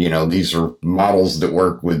models. These are models that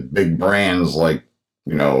work with big brands like,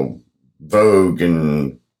 Vogue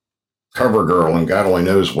and CoverGirl and God only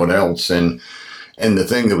knows what else. And the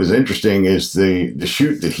thing that was interesting is the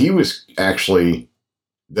shoot that he was actually,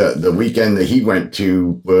 the weekend that he went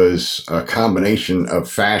to was a combination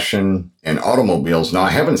of fashion and automobiles. Now,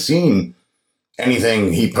 I haven't seen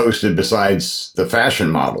anything he posted besides the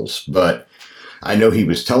fashion models, but I know he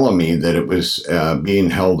was telling me that it was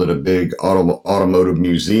being held at a big automotive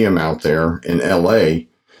museum out there in LA,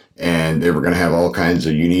 and they were going to have all kinds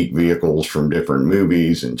of unique vehicles from different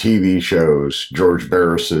movies and TV shows. George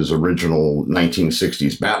Barris's original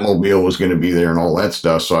 1960s Batmobile was going to be there and all that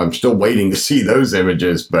stuff. So I'm still waiting to see those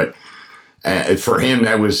images. But for him,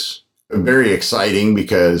 that was very exciting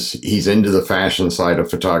because he's into the fashion side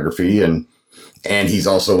of photography, and he's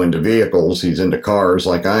also into vehicles. He's into cars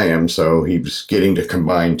like I am. So he was getting to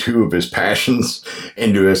combine two of his passions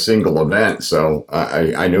into a single event. So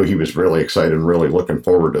I know he was really excited and really looking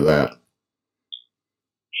forward to that.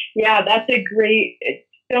 Yeah, that's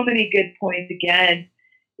so many good points again,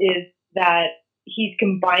 is that he's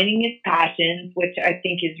combining his passions, which I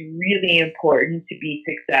think is really important to be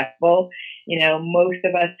successful. Most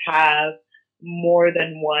of us have more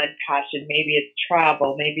than one passion. Maybe it's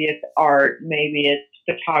travel, maybe it's art, maybe it's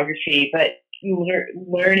photography, but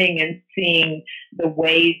learning and seeing the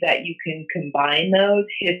ways that you can combine those,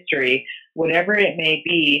 history, whatever it may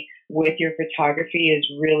be, with your photography is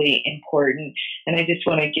really important. And I just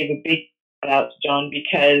want to give a big shout out to John,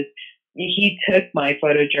 because he took my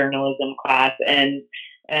photojournalism class, and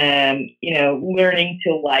learning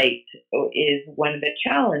to light is one of the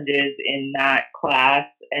challenges in that class.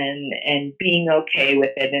 and being okay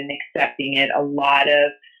with it and accepting it. A lot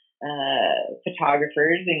of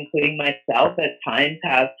photographers, including myself, at times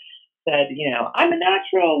have said, I'm a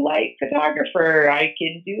natural light photographer. I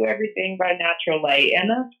can do everything by natural light. And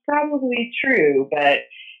that's probably true, but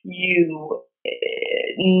you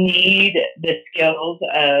need the skills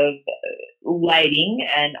of lighting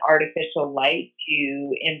and artificial light to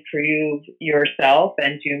improve yourself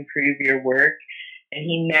and to improve your work. And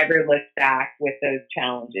he never looked back with those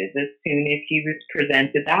challenges. As soon as he was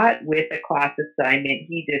presented that with a class assignment,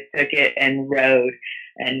 he just took it and rode.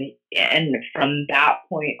 And from that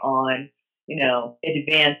point on,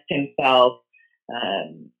 advanced himself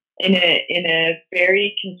in a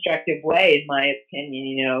very constructive way, in my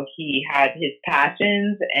opinion. He had his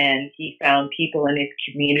passions, and he found people in his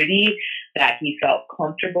community that he felt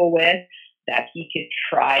comfortable with, that he could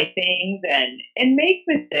try things and make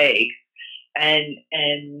mistakes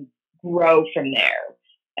and grow from there.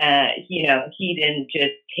 He didn't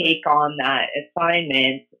just take on that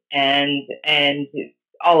assignment and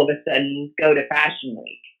all of a sudden go to Fashion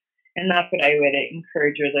Week. And that's what I would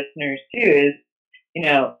encourage your listeners to is,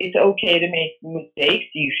 it's okay to make mistakes.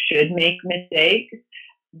 You should make mistakes,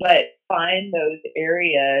 but find those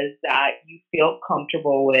areas that you feel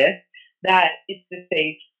comfortable with, that it's a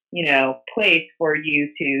safe, place for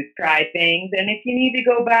you to try things. And if you need to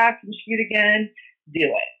go back and shoot again,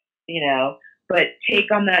 do it, but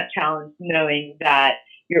take on that challenge knowing that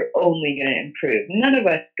you're only going to improve. None of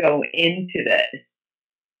us go into this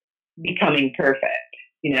becoming perfect,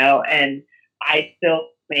 and I still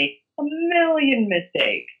make a million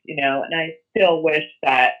mistakes, and I still wish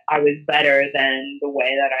that I was better than the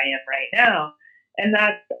way that I am right now. And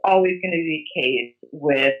that's always going to be the case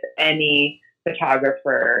with any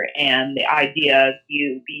photographer, and the idea of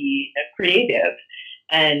you being a creative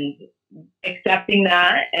and accepting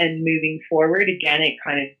that and moving forward. Again, it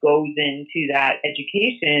kind of goes into that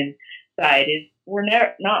education side is we're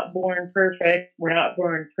not born perfect. We're not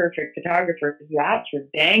born perfect photographers. That's for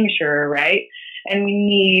dang sure, right? And we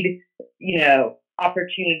need,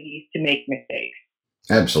 opportunities to make mistakes.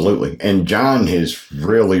 Absolutely. And John has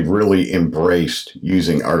really, really embraced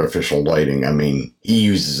using artificial lighting. I mean, he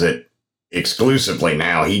uses it exclusively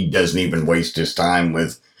now. He doesn't even waste his time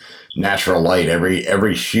with natural light.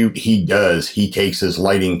 Every shoot he does, he takes his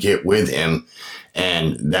lighting kit with him,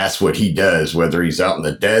 and that's what he does, whether he's out in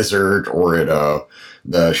the desert or at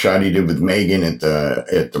the shot he did with Megan at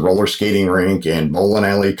the roller skating rink and bowling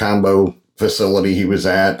alley combo facility he was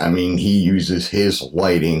at. I mean, he uses his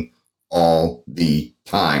lighting all the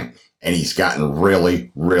time, and he's gotten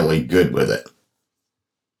really, really good with it.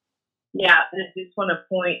 Yeah, and I just want to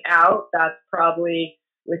point out that's probably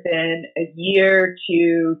within a year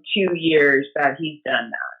to 2 years that he's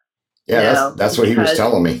done that. Yeah, that's what he was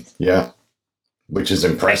telling me. Yeah, which is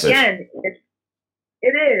impressive. Again, it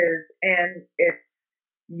is, and it's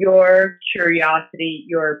your curiosity,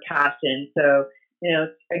 your passion. So,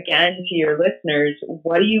 again, to your listeners,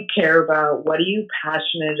 what do you care about? What are you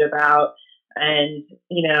passionate about? And,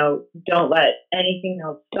 don't let anything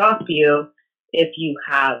else stop you if you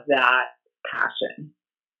have that passion.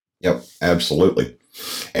 Yep, absolutely.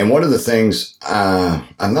 And one of the things,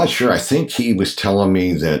 I'm not sure, I think he was telling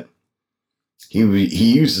me that he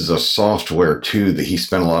uses a software too that he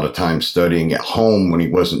spent a lot of time studying at home when he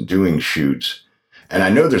wasn't doing shoots. And I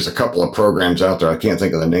know there's a couple of programs out there. I can't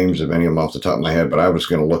think of the names of any of them off the top of my head, but I was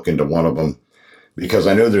going to look into one of them because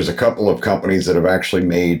I know there's a couple of companies that have actually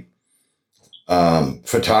made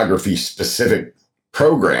photography specific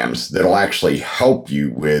programs that'll actually help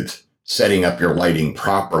you with setting up your lighting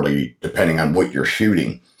properly, depending on what you're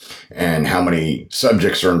shooting and how many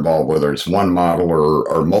subjects are involved, whether it's one model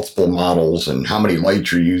or multiple models, and how many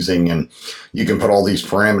lights you're using. And you can put all these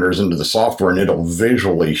parameters into the software, and it'll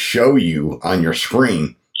visually show you on your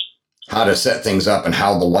screen how to set things up and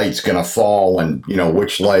how the light's going to fall, and,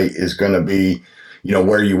 which light is going to be,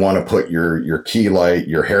 where you want to put your key light,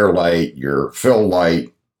 your hair light, your fill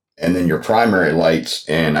light, and then your primary lights.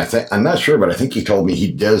 And I'm not sure, but I think he told me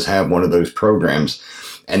he does have one of those programs.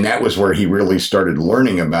 And that was where he really started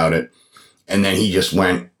learning about it. And then he just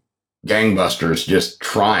went gangbusters, just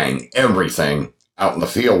trying everything out in the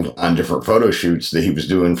field on different photo shoots that he was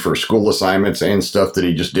doing for school assignments and stuff that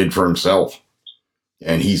he just did for himself.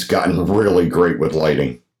 And he's gotten really great with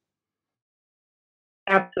lighting.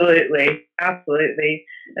 Absolutely. Absolutely.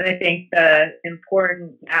 And I think the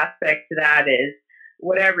important aspect to that is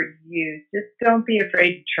whatever you use, just don't be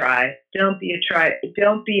afraid to try. Don't be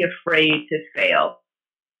afraid to fail.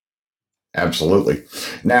 Absolutely.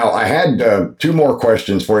 Now, I had 2 more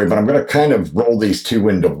questions for you, but I'm going to kind of roll these 2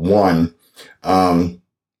 into one. And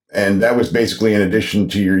And that was basically in addition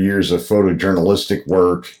to your years of photojournalistic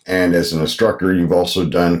work. And as an instructor, you've also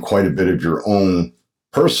done quite a bit of your own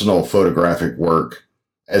personal photographic work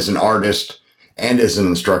as an artist and as an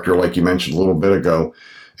instructor, like you mentioned a little bit ago.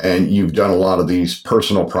 And you've done a lot of these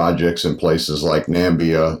personal projects in places like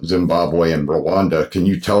Namibia, Zimbabwe, and Rwanda. Can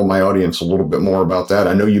you tell my audience a little bit more about that?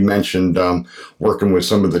 I know you mentioned working with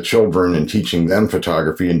some of the children and teaching them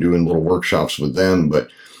photography and doing little workshops with them, but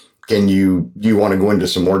do you want to go into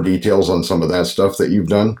some more details on some of that stuff that you've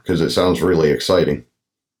done? Because it sounds really exciting.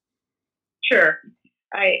 Sure.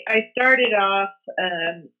 I started off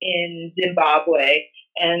in Zimbabwe,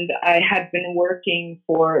 and I had been working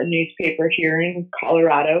for a newspaper here in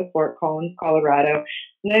Colorado, Fort Collins, Colorado,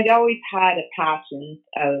 and I'd always had a passion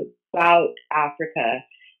about Africa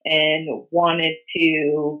and wanted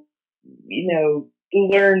to,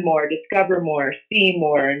 learn more, discover more, see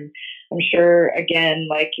more. And I'm sure, again,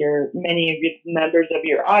 like many of your members of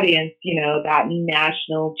your audience, that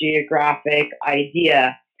National Geographic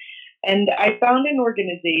idea. And I found an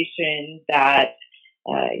organization that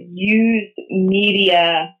used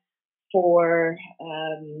media for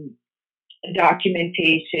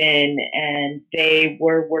documentation, and they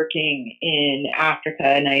were working in Africa.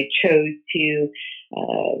 And I chose to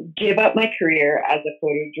give up my career as a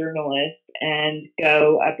photojournalist and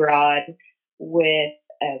go abroad with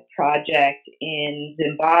a project in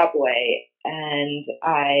Zimbabwe. And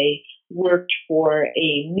I worked for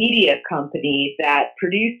a media company that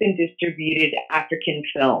produced and distributed African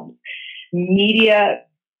films. Media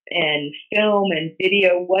and film and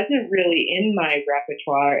video wasn't really in my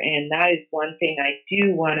repertoire, and that is one thing I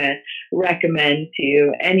do want to recommend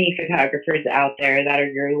to any photographers out there that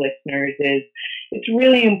are your listeners. Is it's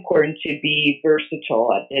really important to be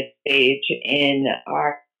versatile at this stage in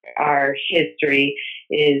our history,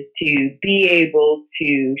 is to be able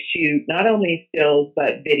to shoot not only stills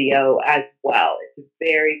but video as well. It's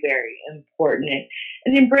very, very important,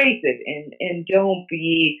 and embrace it, and don't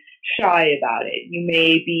be shy about it. You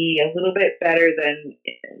may be a little bit better than,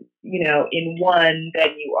 in one than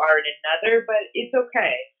you are in another, but it's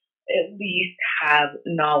okay. At least have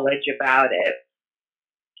knowledge about it.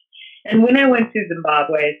 And when I went to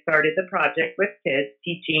Zimbabwe, I started the project with kids,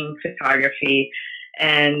 teaching photography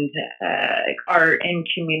and art and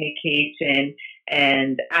communication.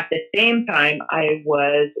 And at the same time, I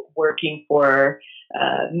was working for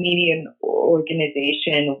a media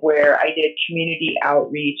organization where I did community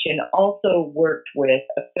outreach, and also worked with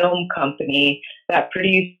a film company that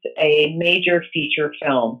produced a major feature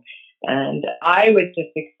film. And I was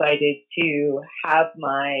just excited to have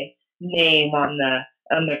my name on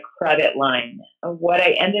the credit line. What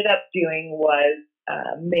I ended up doing was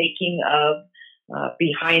making of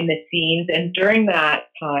behind the scenes. And during that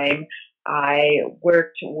time, I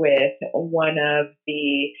worked with one of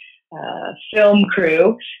the film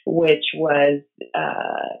crew, which was,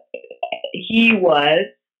 he was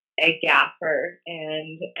a gaffer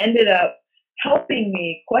and ended up helping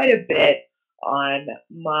me quite a bit on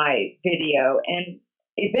my video, and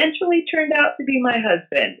eventually turned out to be my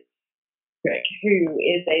husband, Rick, who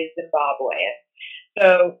is a Zimbabwean.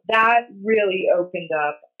 So that really opened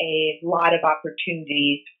up a lot of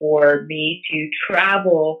opportunities for me to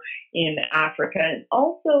travel in Africa and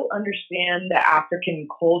also understand the African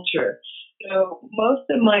culture. So most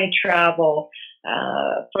of my travel,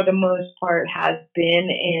 for the most part, has been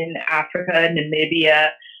in Africa,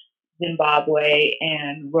 Namibia, Zimbabwe,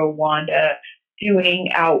 and Rwanda, doing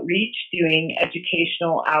outreach, doing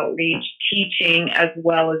educational outreach, teaching, as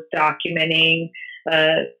well as documenting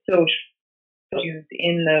social issues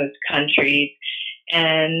in those countries.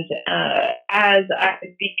 And as I've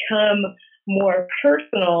become more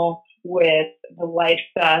personal with the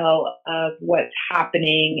lifestyle of what's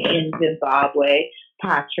happening in Zimbabwe,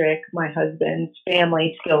 Patrick, my husband's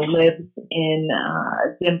family, still lives in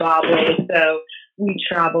Zimbabwe. So we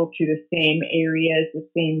travel to the same areas, the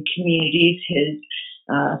same communities. His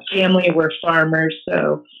family were farmers,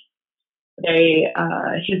 so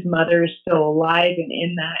his mother is still alive and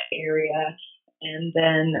in that area. And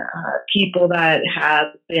then people that have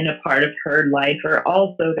been a part of her life are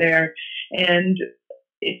also there. And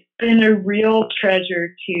it's been a real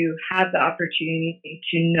treasure to have the opportunity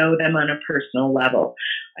to know them on a personal level.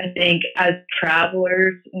 I think as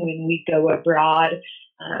travelers, when we go abroad,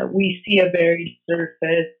 we see a very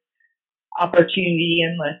surface opportunity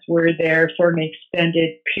unless we're there for an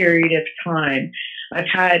extended period of time.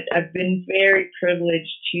 I've been very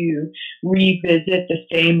privileged to revisit the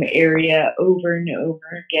same area over and over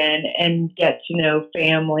again and get to know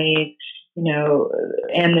families,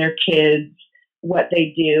 and their kids what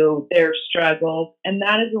they do, their struggles, and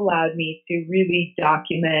that has allowed me to really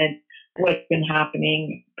document what's been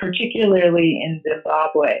happening, particularly in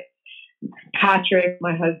Zimbabwe. Patrick,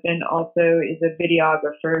 my husband, also is a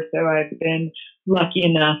videographer, so I've been lucky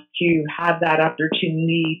enough to have that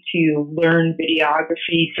opportunity to learn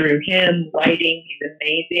videography through him. Lighting, he's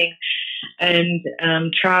amazing,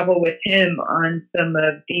 and travel with him on some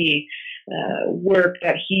of the work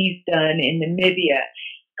that he's done in Namibia.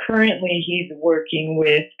 Currently, he's working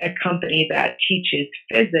with a company that teaches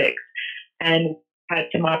physics, and had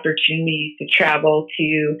some opportunities to travel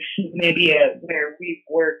to Namibia, where we've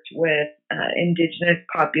worked with indigenous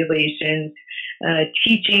populations,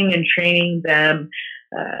 teaching and training them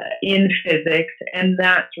in physics. And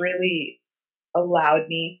that's really allowed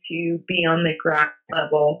me to be on the ground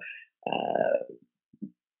level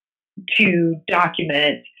to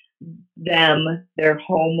document them, their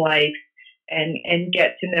home life, and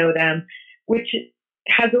get to know them, which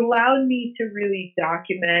has allowed me to really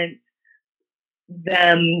document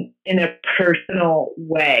them in a personal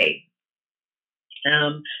way.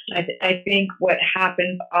 I think what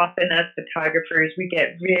happens often as photographers, we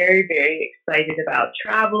get very, very excited about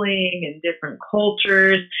traveling and different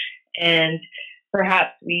cultures, and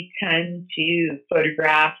perhaps we tend to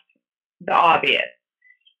photograph the obvious.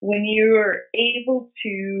 When you're able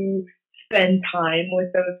to spend time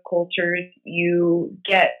with those cultures, you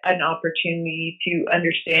get an opportunity to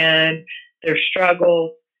understand their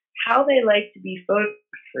struggles, how they like to be photographed,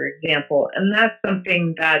 for example. And that's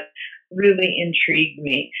something that really intrigued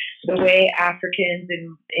me. The way Africans,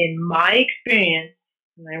 in my experience,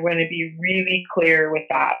 and I want to be really clear with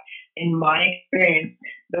that, in my experience,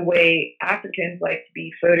 the way Africans like to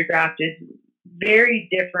be photographed is very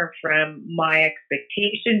different from my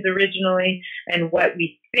expectations originally, and what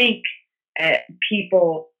we think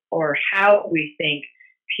people, or how we think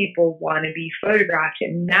people want to be photographed.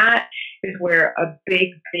 And that is where a big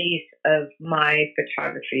base of my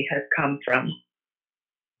photography has come from.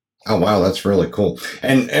 Oh, wow, that's really cool.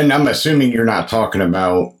 And I'm assuming you're not talking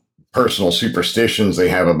about personal superstitions they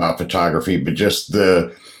have about photography, but just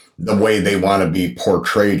the way they want to be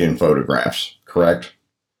portrayed in photographs, correct?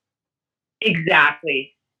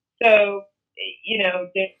 Exactly. So,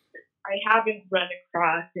 I haven't run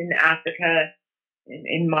across in Africa,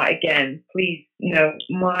 in my, again, please note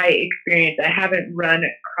my experience, I haven't run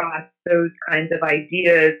across those kinds of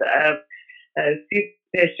ideas of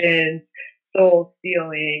superstitions, soul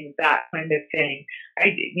stealing, that kind of thing.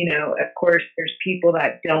 Of course, there's people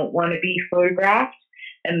that don't want to be photographed,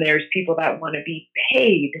 and there's people that want to be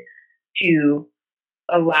paid to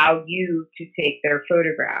allow you to take their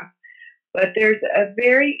photograph. But there's a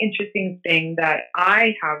very interesting thing that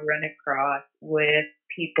I have run across with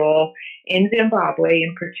people in Zimbabwe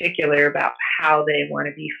in particular about how they want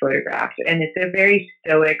to be photographed. And it's a very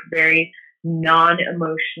stoic, very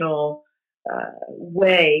non-emotional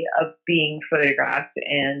way of being photographed.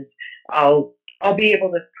 And I'll be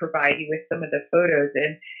able to provide you with some of the photos.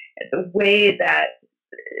 And the way that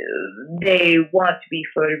they want to be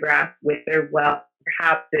photographed with their wealth,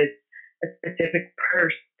 perhaps it's a specific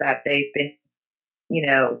purse that they've been,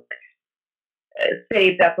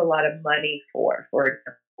 saved up a lot of money for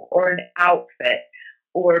example, or an outfit,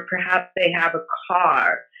 or perhaps they have a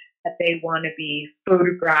car that they want to be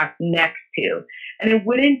photographed next to. And it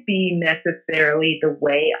wouldn't be necessarily the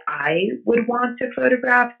way I would want to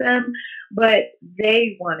photograph them, but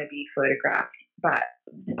they want to be photographed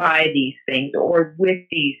by these things or with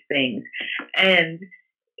these things. And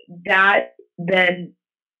that then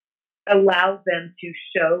allows them to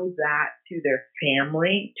show that to their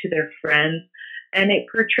family, to their friends, and it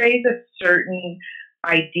portrays a certain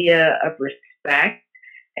idea of respect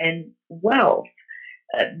and wealth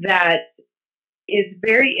that is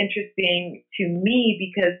very interesting to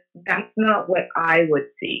me, because that's not what I would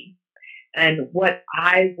see and what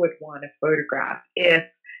I would want to photograph if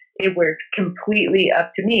it were completely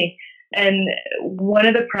up to me. And one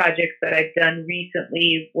of the projects that I've done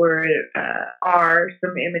recently are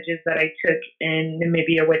some images that I took in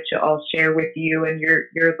Namibia, which I'll share with you and your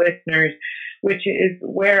listeners, which is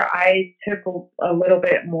where I took a little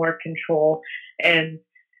bit more control and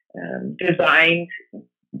designed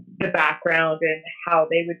the background and how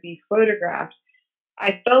they would be photographed.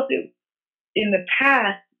 I felt it in the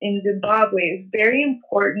past in Zimbabwe, it's very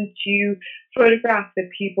important to photograph the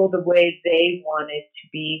people the way they wanted to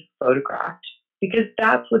be photographed, because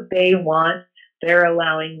that's what they want. They're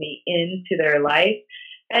allowing me into their life.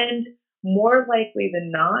 And more likely than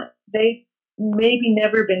not, they've maybe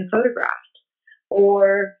never been photographed.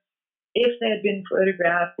 Or if they had been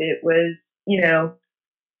photographed, it was,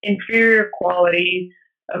 inferior quality,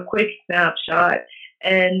 a quick snapshot.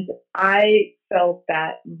 And I felt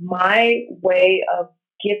that my way of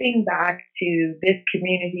giving back to this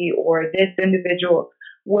community or this individual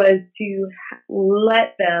was to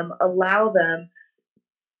allow them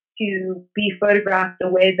to be photographed the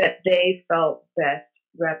way that they felt best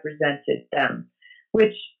represented them,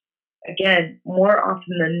 which, again, more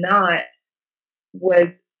often than not, was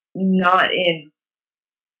not in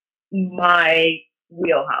my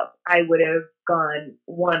wheelhouse. I would have gone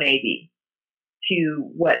 180 to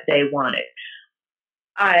what they wanted.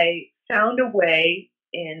 I found a way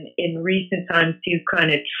in recent times to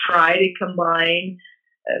kind of try to combine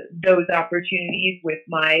those opportunities with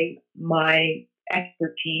my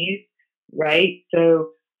expertise, right? So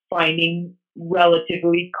finding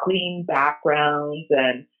relatively clean backgrounds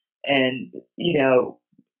and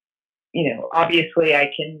obviously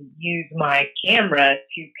I can use my camera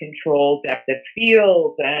to control depth of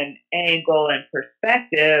field and angle and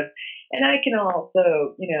perspective. And I can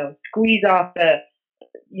also, squeeze off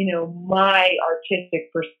my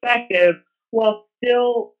artistic perspective while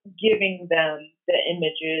still giving them the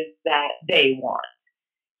images that they want.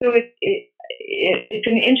 So it's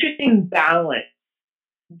an interesting balance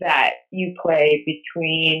that you play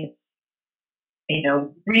between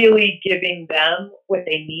really giving them what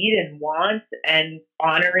they need and want and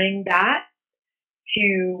honoring that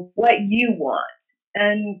to what you want.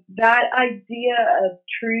 And that idea of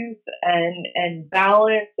truth and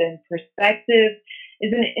balance and perspective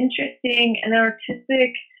is an interesting and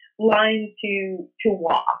artistic line to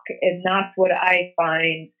walk. And that's what I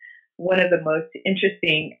find one of the most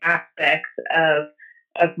interesting aspects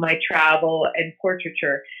of my travel and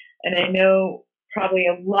portraiture. And I know probably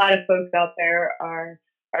a lot of folks out there are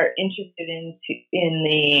interested in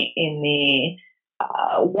the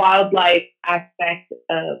wildlife aspect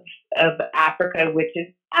of Africa, which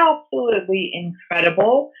is absolutely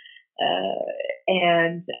incredible.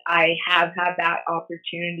 And I have had that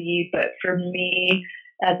opportunity, but for me,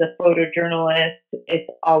 as a photojournalist, it's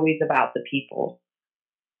always about the people.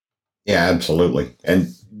 Yeah, absolutely.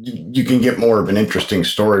 And you can get more of an interesting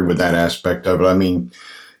story with that aspect of it. I mean,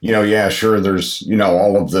 yeah, sure, there's,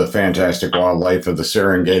 all of the fantastic wildlife of the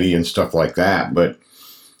Serengeti and stuff like that. But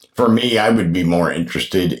for me, I would be more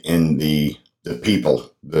interested in the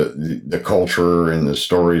people, the culture and the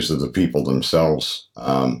stories of the people themselves.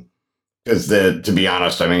 Because to be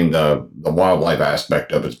honest, I mean, the wildlife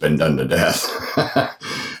aspect of it's been done to death.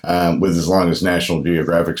 With as long as National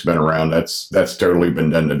Geographic's been around, that's totally been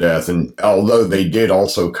done to death. And although they did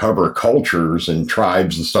also cover cultures and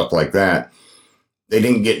tribes and stuff like that, they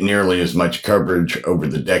didn't get nearly as much coverage over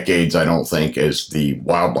the decades, I don't think, as the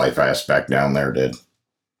wildlife aspect down there did.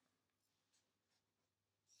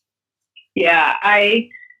 Yeah, it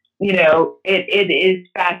is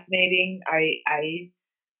fascinating. I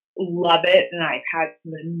love it, and I've had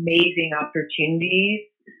some amazing opportunities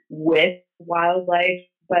with wildlife.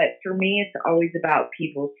 But for me, it's always about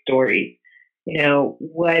people's stories.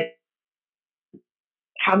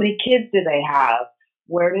 How many kids do they have?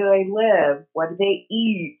 Where do they live? What do they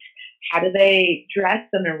eat? How do they dress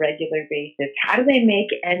on a regular basis? How do they make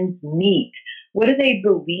ends meet? What do they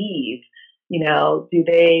believe? Do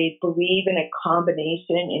they believe in a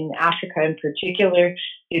combination in Africa in particular?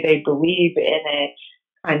 Do they believe in a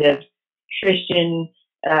kind of Christian,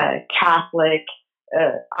 Catholic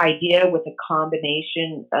idea with a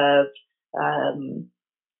combination of,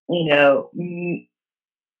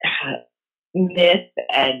 myth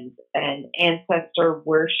and ancestor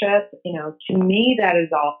worship? To me, that is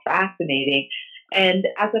all fascinating. And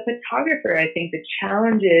as a photographer, I think the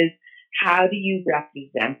challenge is, how do you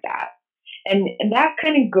represent that? And that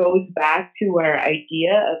kind of goes back to our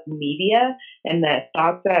idea of media, and the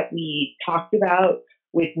thoughts that we talked about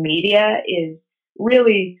with media is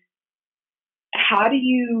really, how do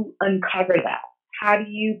you uncover that? How do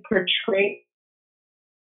you portray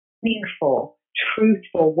a meaningful,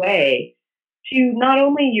 truthful way to not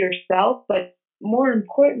only yourself, but more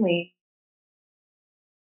importantly,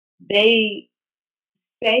 they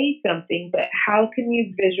say something, but how can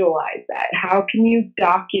you visualize that? How can you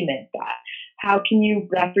document that? How can you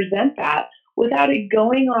represent that without it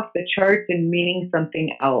going off the charts and meaning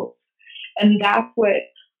something else? And that's what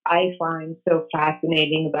I find so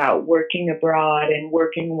fascinating about working abroad and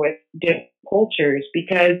working with different cultures,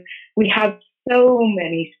 because we have so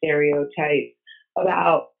many stereotypes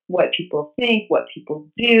about what people think, what people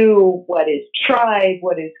do, what is tribe,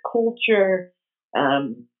 what is culture.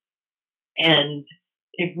 And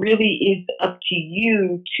it really is up to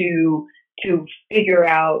you to figure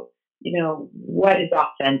out, what is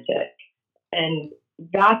authentic. And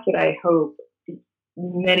that's what I hope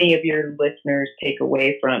many of your listeners take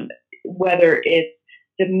away from, whether it's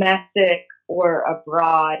domestic or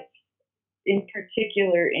abroad, in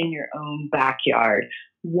particular in your own backyard.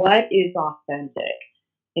 What is authentic?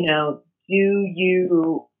 Do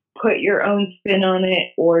you put your own spin on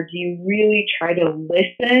it, or do you really try to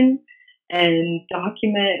listen and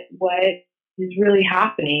document what is really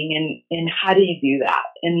happening, and how do you do that?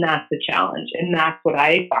 And that's the challenge. And that's what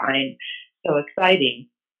I find so exciting.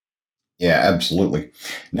 Yeah, absolutely.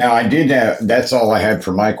 Now, I did have, that's all I had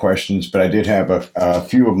for my questions, but I did have a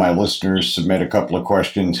few of my listeners submit a couple of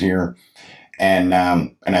questions here. And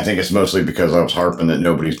I think it's mostly because I was harping that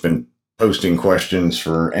nobody's been posting questions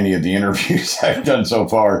for any of the interviews I've done so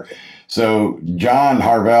far. So John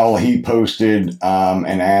Harvell, he posted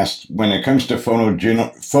and asked, when it comes to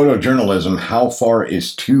photojournalism, how far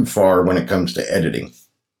is too far when it comes to editing?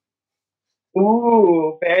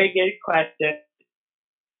 Ooh, very good question.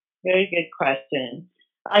 Very good question.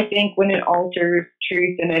 I think when it alters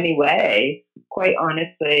truth in any way, quite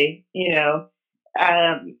honestly,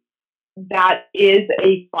 that is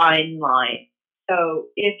a fine line. So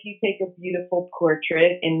if you take a beautiful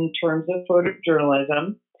portrait in terms of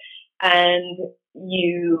photojournalism, and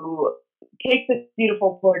you take this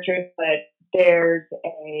beautiful portrait, but there's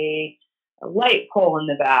a light pole in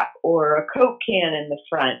the back or a Coke can in the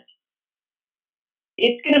front,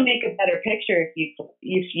 it's going to make a better picture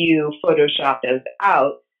if you Photoshop those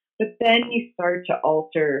out. But then you start to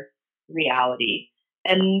alter reality.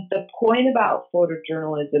 And the point about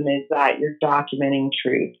photojournalism is that you're documenting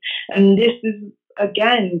truth. And this is,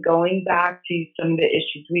 again, going back to some of the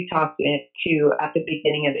issues we talked to at the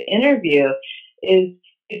beginning of the interview, is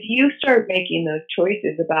if you start making those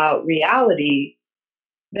choices about reality,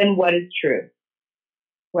 then what is true?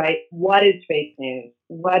 Right? What is fake news?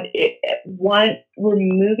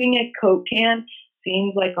 Removing a Coke can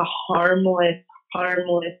seems like a harmless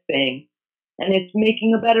thing. And it's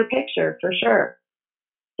making a better picture for sure.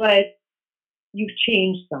 But you've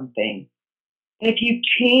changed something. And if you've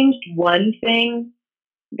changed one thing,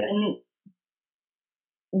 then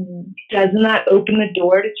doesn't that open the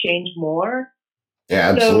door to change more?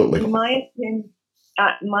 Yeah, absolutely. So in my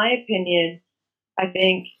opinion, I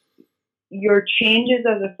think your changes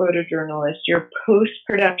as a photojournalist, your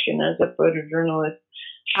post-production as a photojournalist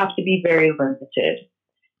have to be very limited.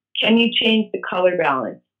 Can you change the color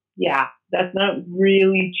balance? Yeah, that's not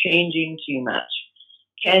really changing too much.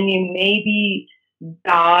 Can you maybe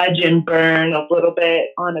dodge and burn a little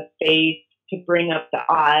bit on a face to bring up the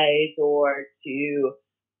eyes, or to,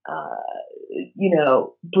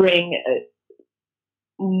 bring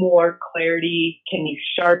more clarity? Can you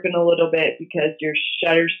sharpen a little bit because your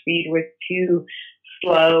shutter speed was too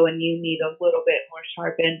slow and you need a little bit more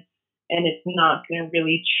sharpened, and it's not going to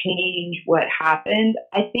really change what happened?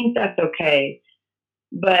 I think that's okay.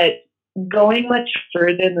 But going much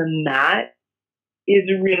further than that is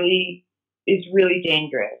really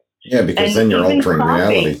dangerous. Yeah, because then you're altering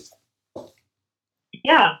reality.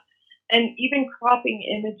 Yeah. And even cropping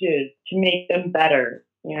images to make them better,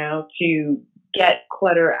 to get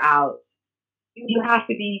clutter out. You have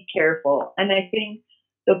to be careful. And I think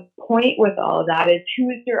the point with all of that is, who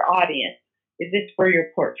is your audience? Is this for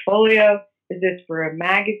your portfolio? Is this for a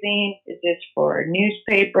magazine? Is this for a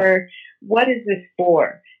newspaper? What is this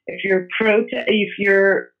for? If you're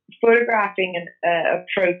photographing a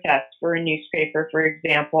protest for a newspaper, for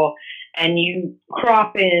example, and you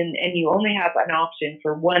crop in and you only have an option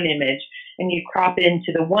for one image, and you crop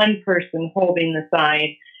into the one person holding the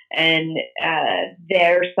sign, and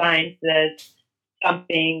their sign says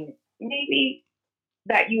something maybe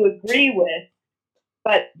that you agree with,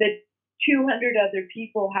 but the 200 other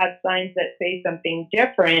people have signs that say something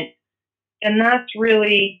different, and that's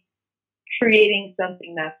really creating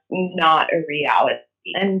something that's not a reality.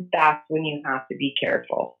 And that's when you have to be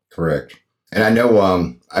careful. Correct. And I know,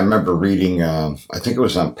 I remember reading, I think it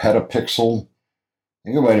was on Petapixel. I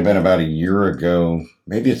think it might have been about a year ago.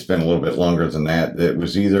 Maybe it's been a little bit longer than that. It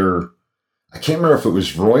was either, I can't remember if it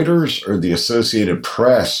was Reuters or the Associated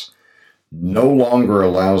Press, no longer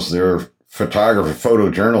allows their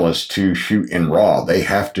photojournalists to shoot in RAW. They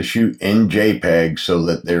have to shoot in JPEG so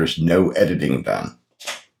that there's no editing done.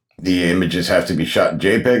 The images have to be shot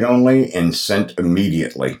JPEG only and sent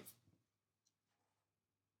immediately.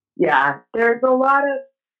 Yeah, there's a lot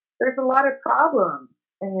of problems,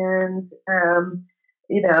 and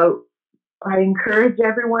I encourage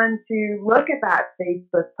everyone to look at that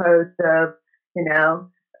Facebook post of,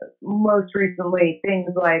 most recently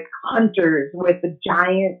things like hunters with a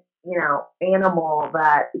giant, animal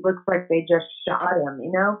that looks like they just shot him.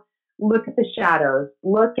 Look at the shadows.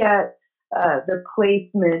 Look at the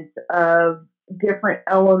placement of different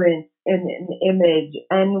elements in an image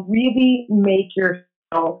and really make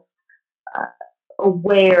yourself uh,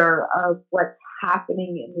 aware of what's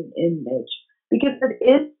happening in an image, because it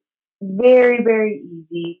is very, very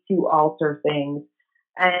easy to alter things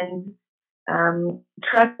and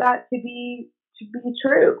trust that to be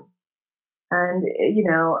true. And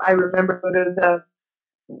I remember photos of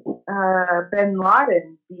Bin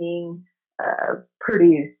Laden being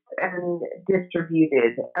produced and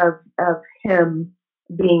distributed of him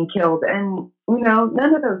being killed, and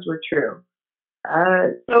none of those were true.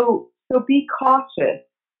 So be cautious.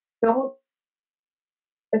 Don't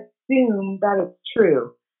assume that it's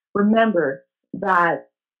true. Remember that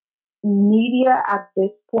media at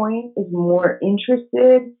this point is more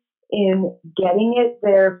interested in getting it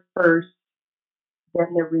there first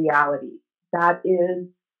than the reality. That is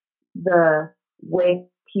the way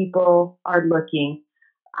people are looking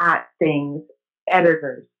at things,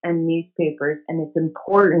 editors and newspapers, and it's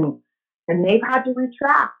important. And they've had to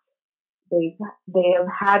retract. They have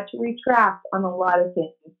had to retract on a lot of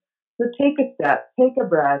things. So take a step, take a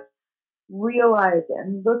breath, realize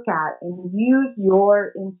and look at and use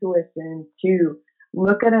your intuition to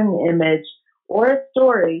look at an image or a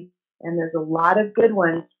story, and there's a lot of good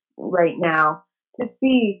ones right now, to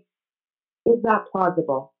see, is that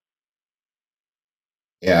plausible?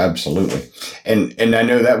 Yeah, absolutely. And I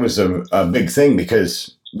know that was a big thing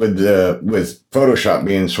because with Photoshop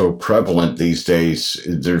being so prevalent these days,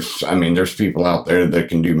 there's people out there that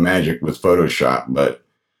can do magic with Photoshop, but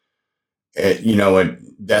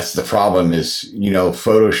that's the problem is,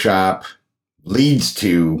 Photoshop leads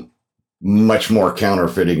to much more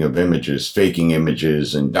counterfeiting of images, faking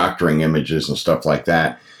images and doctoring images and stuff like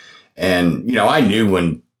that. And, I knew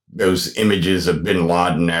when those images of bin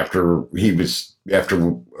Laden after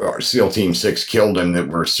SEAL Team 6 killed him that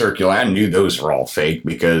were circulating, I knew those were all fake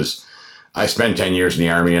because I spent 10 years in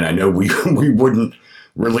the Army and I know we, we wouldn't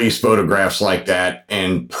release photographs like that.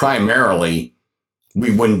 And primarily,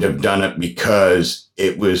 we wouldn't have done it because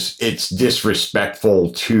it's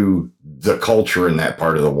disrespectful to the culture in that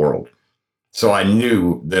part of the world. So I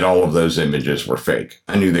knew that all of those images were fake.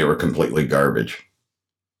 I knew they were completely garbage.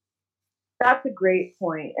 That's a great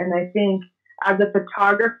point. And I think as a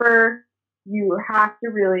photographer, you have to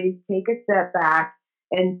really take a step back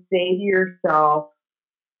and say to yourself,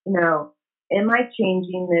 am I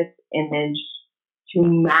changing this image to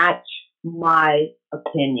match my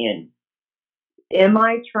opinion? Am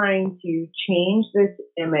I trying to change this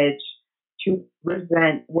image to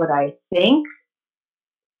represent what I think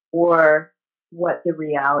or what the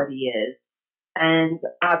reality is? And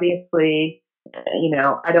obviously,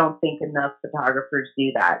 I don't think enough photographers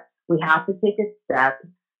do that. We have to take a step,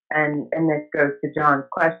 and this goes to John's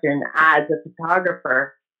question. As a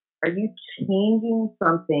photographer, are you changing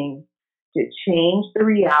something to change the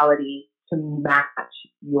reality to match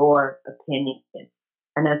your opinion?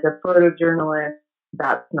 And as a photojournalist,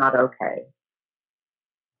 that's not okay.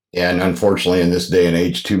 Yeah, and unfortunately, in this day and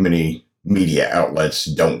age, too many media outlets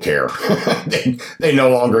don't care. They no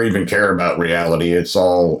longer even care about reality.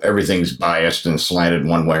 Everything's biased and slanted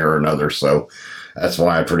one way or another. So that's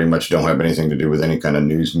why I pretty much don't have anything to do with any kind of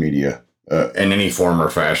news media in any form or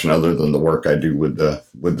fashion, other than the work I do with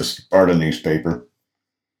the Sparta newspaper.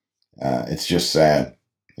 It's just sad.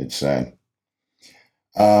 It's sad.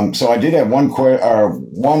 So I did have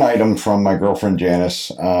one item from my girlfriend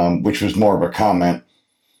Janice, which was more of a comment.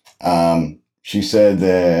 She said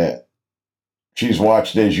that she's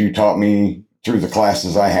watched as you taught me through the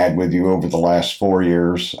classes I had with you over the last 4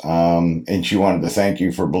 years. And she wanted to thank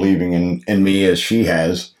you for believing in me as she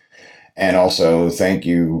has. And also thank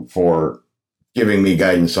you for giving me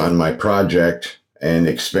guidance on my project and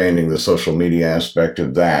expanding the social media aspect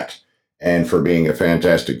of that, and for being a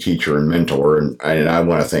fantastic teacher and mentor. And I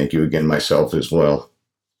want to thank you again myself as well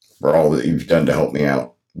for all that you've done to help me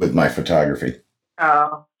out with my photography.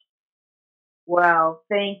 Oh, well,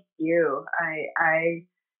 thank you.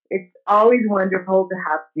 It's always wonderful to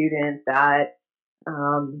have students that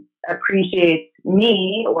appreciate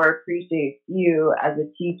me or appreciate you as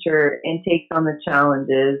a teacher and takes on the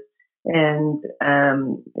challenges. And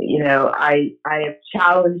I have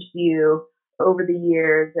challenged you over the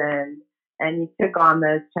years, and you took on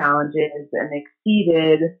those challenges and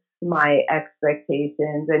exceeded my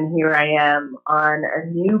expectations. And here I am on a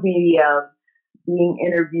new medium being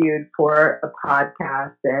interviewed for a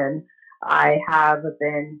podcast. And I have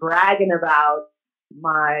been bragging about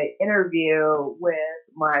my interview with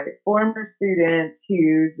my former student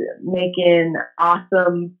who's making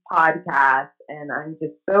awesome podcasts. And I'm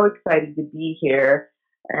just so excited to be here.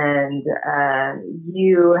 And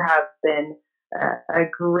you have been a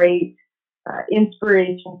great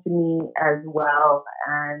inspiration to me as well.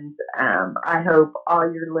 And I hope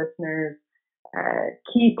all your listeners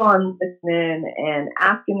keep on listening and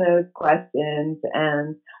asking those questions.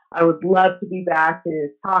 And I would love to be back to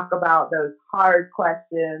talk about those hard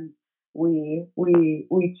questions we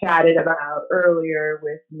chatted about earlier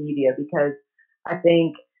with media, because I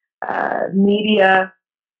think media,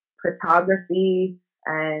 photography,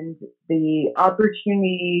 and the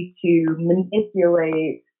opportunity to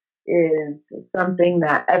manipulate is something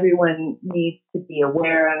that everyone needs to be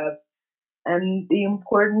aware of. And the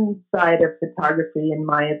important side of photography, in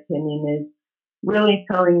my opinion, is really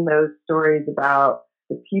telling those stories about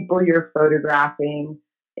the people you're photographing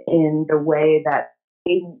in the way that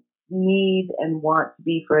they need and want to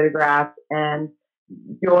be photographed. And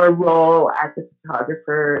your role as a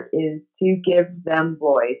photographer is to give them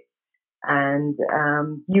voice. And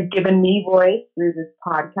you've given me voice through this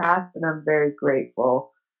podcast, and I'm very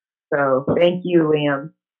grateful. So thank you,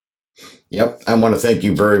 Liam. Yep. I want to thank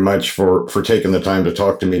you very much for taking the time to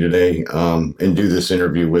talk to me today and do this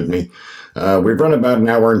interview with me. We've run about an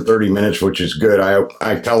hour and 30 minutes, which is good.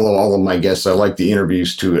 I tell all of my guests I like the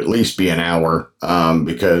interviews to at least be an hour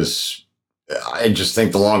because I just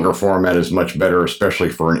think the longer format is much better, especially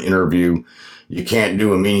for an interview. You can't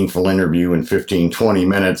do a meaningful interview in 15, 20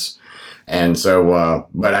 minutes. And so,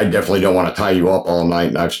 but I definitely don't want to tie you up all night.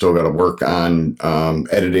 And I've still got to work on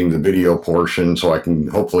editing the video portion so I can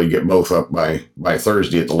hopefully get both up by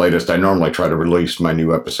Thursday at the latest. I normally try to release my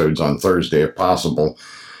new episodes on Thursday if possible,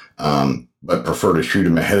 but prefer to shoot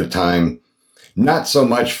them ahead of time. Not so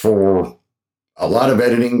much for a lot of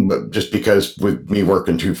editing, but just because with me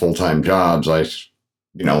working 2 full-time jobs,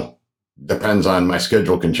 depends on my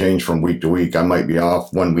schedule can change from week to week. I might be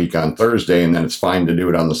off 1 week on Thursday, and then it's fine to do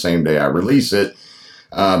it on the same day I release it.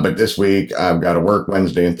 But this week I've got to work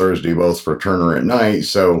Wednesday and Thursday, both for Turner at night.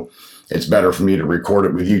 So it's better for me to record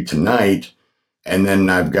it with you tonight. And then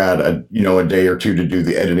I've got a day or two to do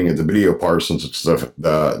the editing of the video part, since it's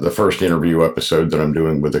the first interview episode that I'm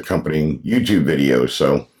doing with accompanying YouTube videos.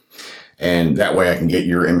 So, and that way I can get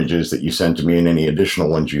your images that you send to me and any additional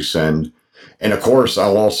ones you send. And of course,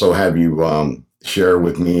 I'll also have you share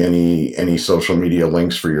with me any social media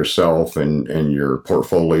links for yourself and your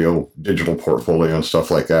portfolio, digital portfolio and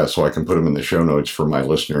stuff like that, so I can put them in the show notes for my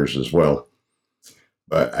listeners as well.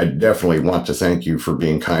 But I definitely want to thank you for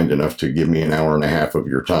being kind enough to give me an hour and a half of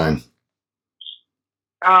your time.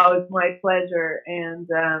 Oh, it's my pleasure. And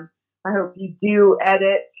I hope you do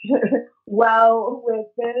edit well with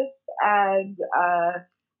this. And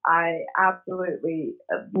I absolutely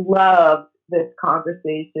love this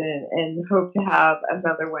conversation and hope to have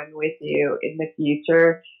another one with you in the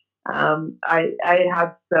future. I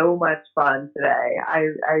had so much fun today. I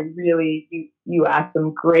really, you asked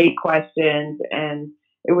some great questions and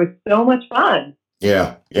it was so much fun.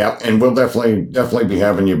 Yeah. And we'll definitely be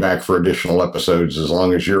having you back for additional episodes as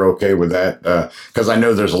long as you're okay with that. Because I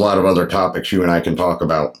know there's a lot of other topics you and I can talk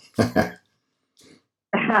about.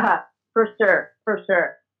 For sure.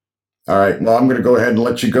 All right. Well, I'm going to go ahead and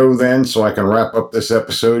let you go then so I can wrap up this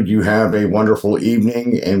episode. You have a wonderful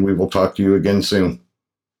evening, and we will talk to you again soon.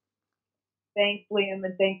 Thanks, Liam,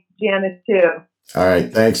 and thanks, Janet, too. All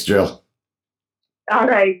right. Thanks, Jill. All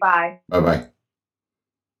right. Bye. Bye-bye.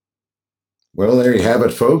 Well, there you have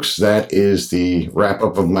it, folks. That is the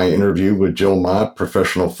wrap-up of my interview with Jill Mott,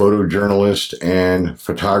 professional photojournalist and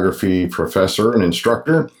photography professor and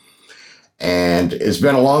instructor. And it's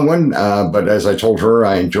been a long one, but as I told her,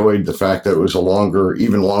 I enjoyed the fact that it was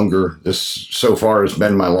even longer. This so far has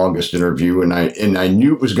been my longest interview, and I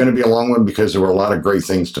knew it was going to be a long one because there were a lot of great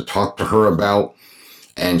things to talk to her about,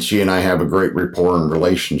 and she and I have a great rapport and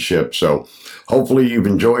relationship. So hopefully you've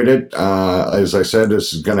enjoyed it. As I said,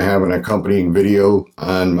 this is going to have an accompanying video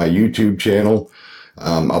on my YouTube channel.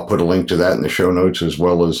 I'll put a link to that in the show notes, as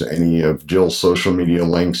well as any of Jill's social media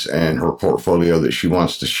links and her portfolio that she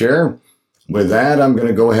wants to share. With that, I'm going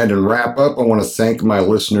to go ahead and wrap up. I want to thank my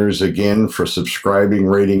listeners again for subscribing,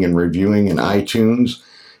 rating, and reviewing in iTunes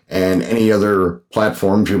and any other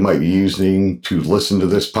platforms you might be using to listen to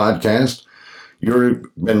this podcast. You've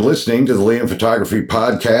been listening to the Liam Photography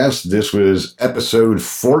Podcast. This was episode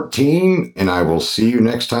 14, and I will see you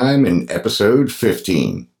next time in episode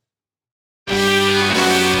 15.